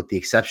good, with the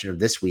exception of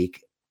this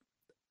week,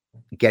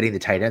 getting the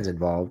tight ends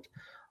involved,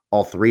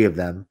 all three of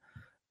them.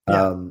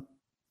 Yeah.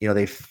 You know,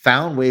 they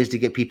found ways to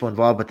get people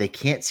involved, but they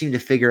can't seem to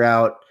figure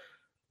out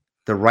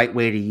the right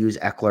way to use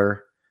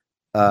Eckler.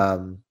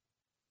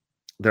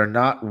 They're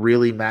not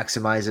really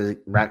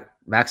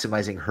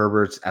maximizing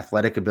Herbert's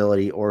athletic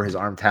ability or his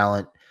arm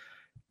talent.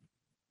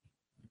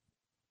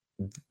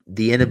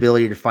 The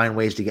inability to find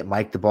ways to get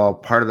Mike the ball,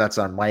 part of that's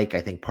on Mike.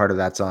 I think part of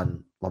that's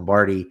on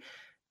Lombardi.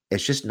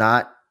 It's just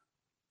not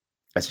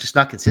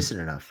consistent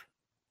enough.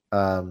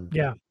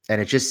 Yeah. And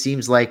it just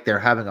seems like they're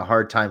having a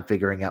hard time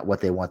figuring out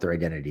what they want their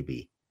identity to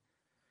be.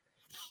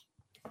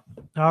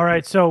 All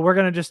right. So we're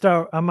going to just,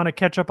 I'm going to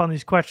catch up on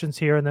these questions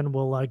here and then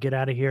we'll get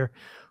out of here.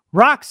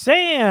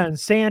 Roxanne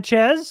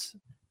Sanchez,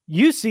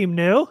 you seem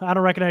new. I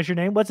don't recognize your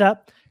name. What's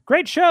up?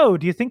 Great show.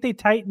 Do you think they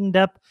tightened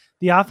up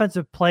the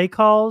offensive play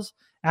calls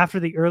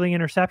after the early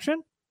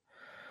interception?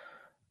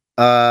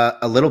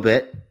 A little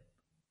bit.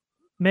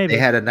 Maybe. They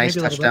had a nice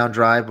touchdown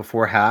drive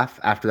before half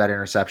after that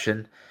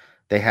interception.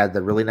 They had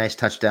the really nice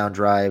touchdown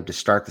drive to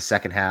start the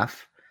second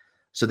half.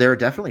 So there are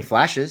definitely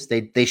flashes.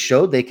 They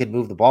showed they could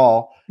move the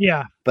ball.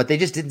 Yeah. But they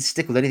just didn't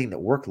stick with anything that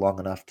worked long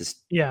enough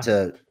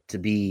to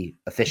be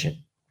efficient.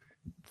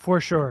 For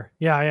sure.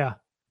 Yeah, yeah.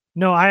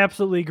 No, I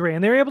absolutely agree.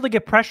 And they were able to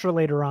get pressure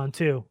later on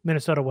too,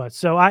 Minnesota was.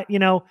 So I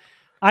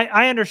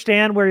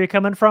understand where you're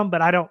coming from,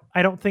 but I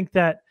don't think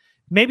that,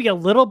 maybe a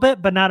little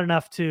bit, but not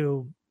enough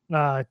to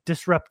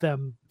disrupt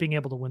them being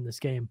able to win this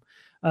game.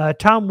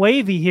 Tom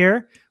Wavy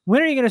here.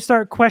 When are you going to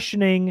start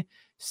questioning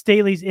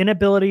Staley's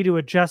inability to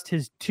adjust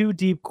his 2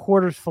 deep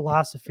quarters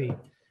philosophy?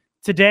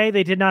 Today,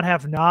 they did not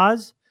have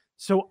Nas,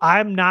 so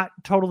I'm not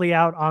totally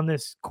out on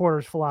this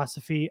quarters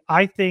philosophy.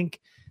 I think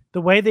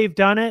the way they've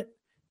done it,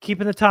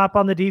 keeping the top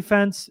on the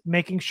defense,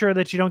 making sure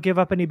that you don't give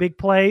up any big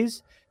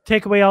plays,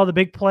 take away all the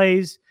big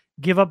plays,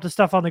 give up the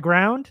stuff on the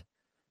ground,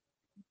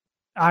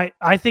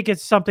 I think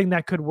it's something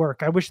that could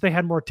work. I wish they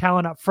had more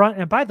talent up front.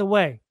 And by the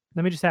way,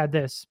 let me just add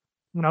this,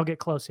 and I'll get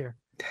close here.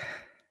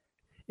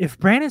 If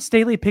Brandon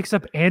Staley picks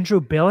up Andrew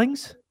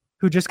Billings,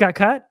 who just got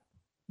cut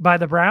by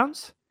the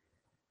Browns,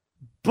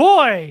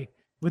 boy,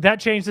 would that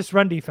change this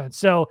run defense.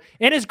 So,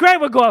 and his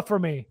grade would go up for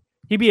me.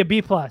 He'd be a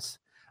B+. But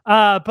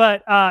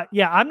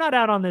yeah, I'm not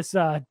out on this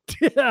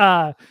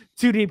 2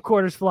 deep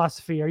quarters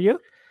philosophy. Are you?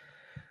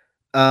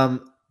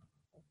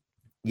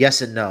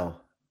 Yes and no.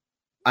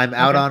 I'm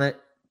out on it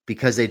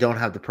because they don't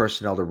have the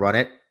personnel to run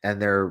it, and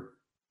they're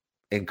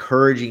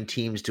encouraging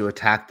teams to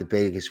attack the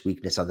biggest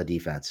weakness on the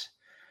defense.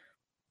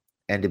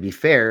 And to be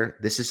fair,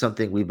 this is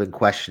something we've been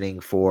questioning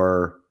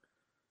for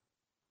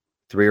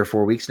 3 or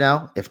 4 weeks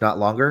now, if not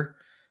longer.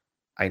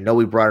 I know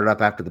we brought it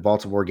up after the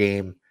Baltimore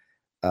game,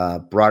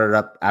 brought it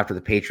up after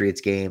the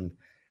Patriots game,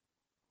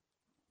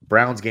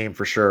 Browns game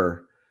for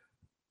sure.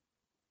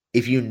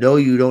 If you know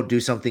you don't do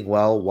something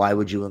well, why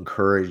would you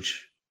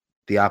encourage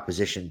the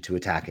opposition to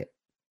attack it?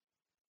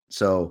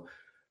 So,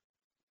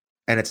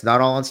 and it's not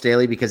all on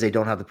Staley because they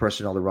don't have the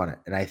personnel to run it.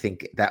 And I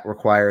think that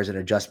requires an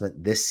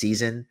adjustment this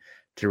season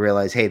to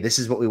realize, hey, this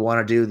is what we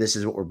want to do. This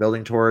is what we're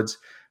building towards,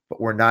 but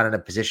we're not in a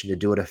position to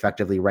do it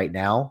effectively right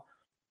now.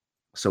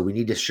 So we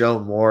need to show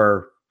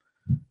more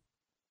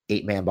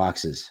 8-man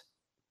boxes,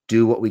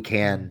 do what we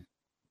can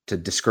to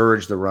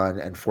discourage the run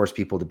and force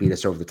people to beat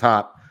us over the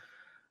top.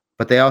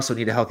 But they also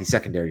need a healthy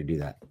secondary to do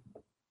that.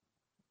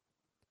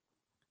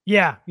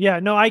 Yeah.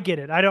 No, I get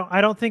it. I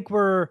don't think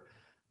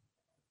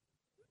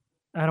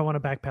I don't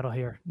want to backpedal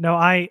here. No,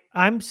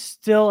 I'm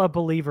still a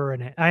believer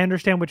in it. I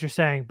understand what you're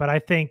saying, but I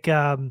think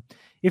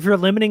if you're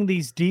limiting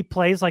these deep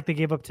plays like they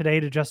gave up today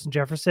to Justin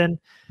Jefferson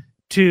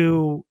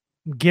to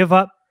give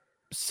up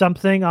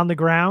something on the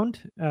ground,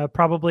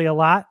 probably a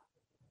lot,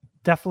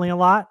 definitely a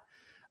lot,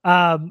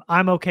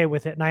 I'm okay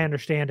with it and I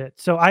understand it.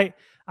 So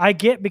I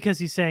get, because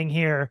he's saying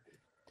here,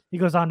 he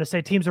goes on to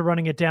say teams are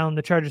running it down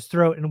the Chargers'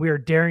 throat and we are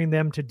daring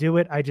them to do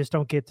it. I just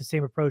don't get the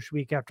same approach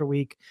week after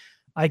week.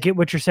 I get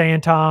what you're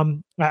saying,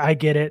 Tom. I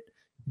get it.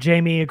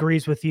 Jamie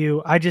agrees with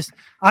you. I just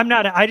want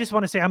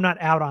to say I'm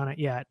not out on it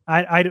yet.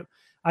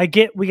 I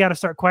get we got to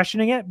start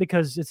questioning it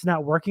because it's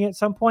not working at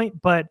some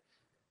point, but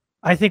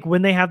I think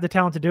when they have the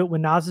talent to do it,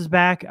 when Nas is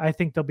back, I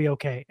think they'll be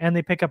okay. And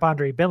they pick up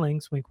Andre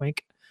Billings, wink,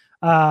 wink.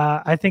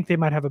 I think they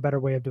might have a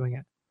better way of doing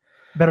it,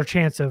 better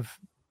chance of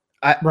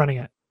running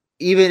it.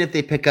 Even if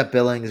they pick up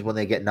Billings when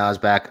they get Nas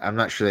back, I'm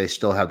not sure they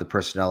still have the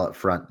personnel up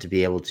front to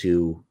be able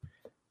to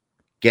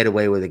get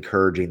away with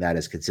encouraging that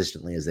as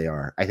consistently as they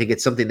are. I think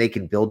it's something they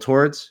can build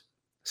towards,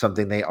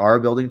 something they are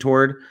building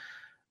toward.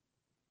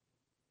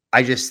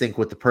 I just think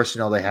with the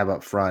personnel they have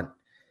up front,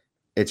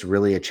 it's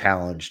really a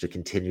challenge to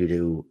continue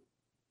to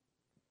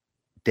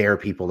dare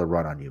people to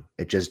run on you.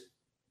 It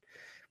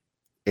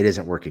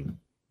isn't working.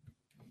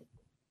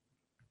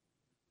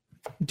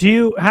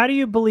 How do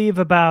you believe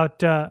the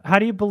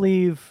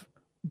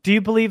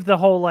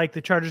whole, like,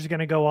 the Chargers are going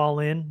to go all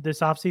in this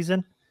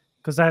offseason?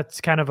 Because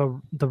that's kind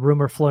of the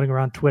rumor floating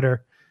around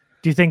Twitter.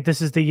 Do you think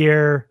this is the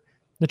year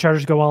the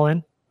Chargers go all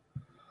in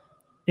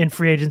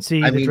free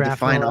agency, the draft?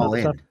 Define all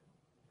in. Stuff?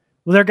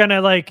 Well, they're going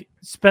to, like,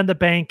 spend the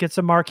bank, get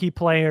some marquee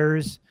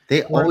players.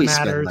 They always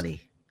spend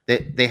money.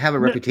 They have a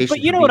reputation.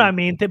 But you know what I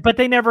mean? But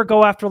they never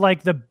go after,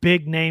 like, the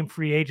big name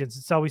free agents.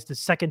 It's always the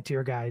second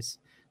tier guys.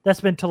 That's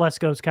been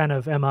Telesco's kind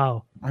of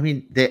MO. I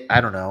mean,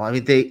 I don't know. I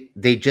mean,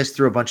 they just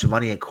threw a bunch of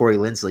money at Corey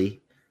Linsley.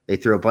 They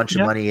threw a bunch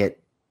of money at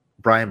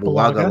Brian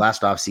Bulaga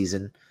last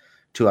offseason,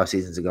 2 off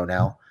seasons ago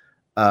now.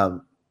 I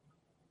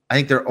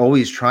think they're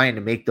always trying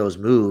to make those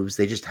moves.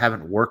 They just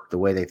haven't worked the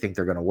way they think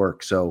they're going to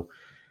work. So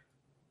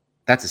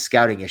that's a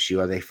scouting issue.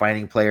 Are they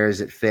finding players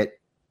that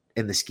fit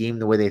in the scheme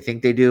the way they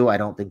think they do? I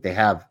don't think they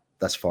have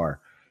thus far.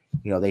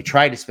 You know, they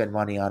tried to spend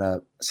money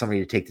on somebody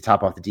to take the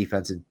top off the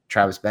defense and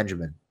Travis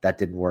Benjamin. That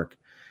didn't work.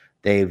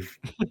 They've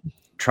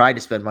tried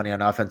to spend money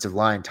on offensive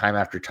line time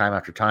after time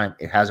after time.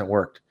 It hasn't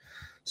worked.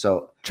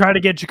 So try to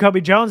get Jacoby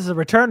Jones as a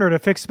returner to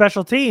fix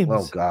special teams.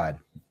 Oh God.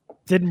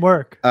 Didn't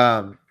work.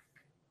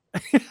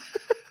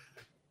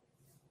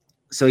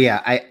 So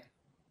yeah,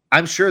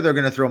 I'm sure they're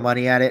going to throw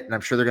money at it, and I'm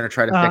sure they're going to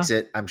try to fix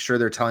it. I'm sure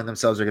they're telling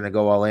themselves they're going to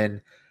go all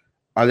in.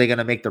 Are they going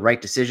to make the right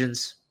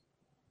decisions?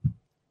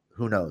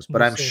 Who knows?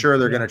 But I'm sure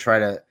they're going to try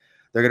to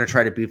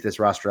beef this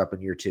roster up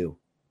in year 2.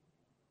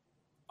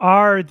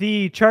 Are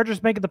the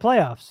Chargers making the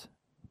playoffs?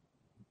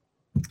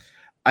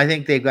 I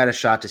think they've got a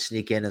shot to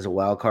sneak in as a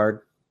wild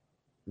card,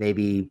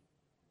 maybe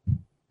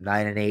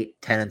 9-8,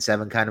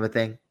 10-7 kind of a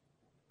thing.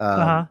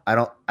 I'm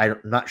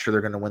not sure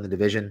they're going to win the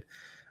division.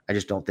 I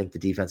just don't think the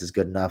defense is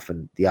good enough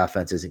and the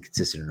offense isn't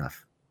consistent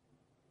enough.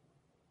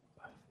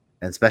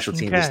 And special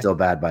teams is still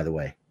bad, by the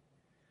way.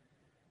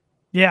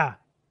 Yeah.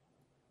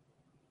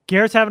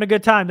 Garrett's having a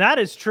good time. That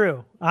is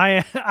true.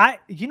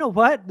 You know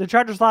what? The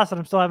Chargers lost and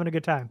I'm still having a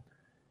good time.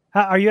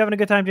 Are you having a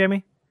good time,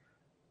 Jamie?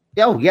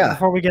 Oh yeah.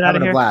 Before we get out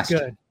of here, blast.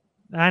 Good.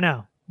 I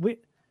know.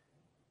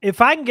 If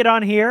I can get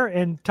on here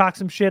and talk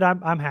some shit,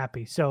 I'm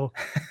happy. So,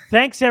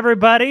 thanks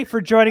everybody for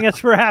joining us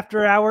for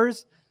After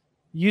Hours.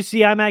 You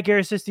see, I'm at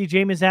Garrett Sisti.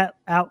 Jamie is at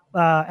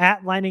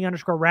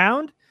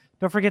Lightning_round.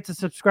 Don't forget to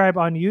subscribe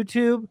on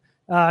YouTube.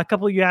 A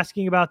couple of you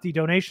asking about the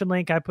donation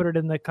link. I put it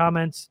in the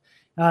comments.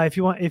 If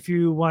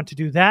you want to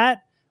do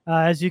that,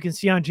 as you can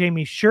see on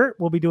Jamie's shirt,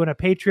 we'll be doing a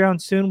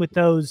Patreon soon with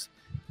those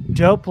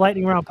dope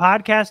Lightning Round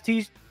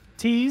podcast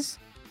tees,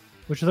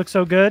 which look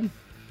so good.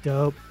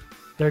 Dope.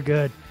 They're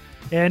good.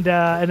 And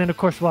then, of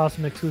course, we'll have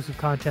some exclusive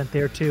content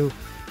there, too.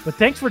 But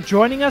thanks for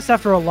joining us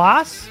after a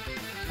loss.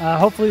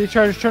 Hopefully the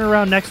Chargers turn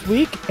around next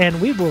week, and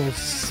we will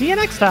see you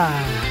next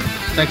time.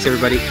 Thanks,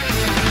 everybody.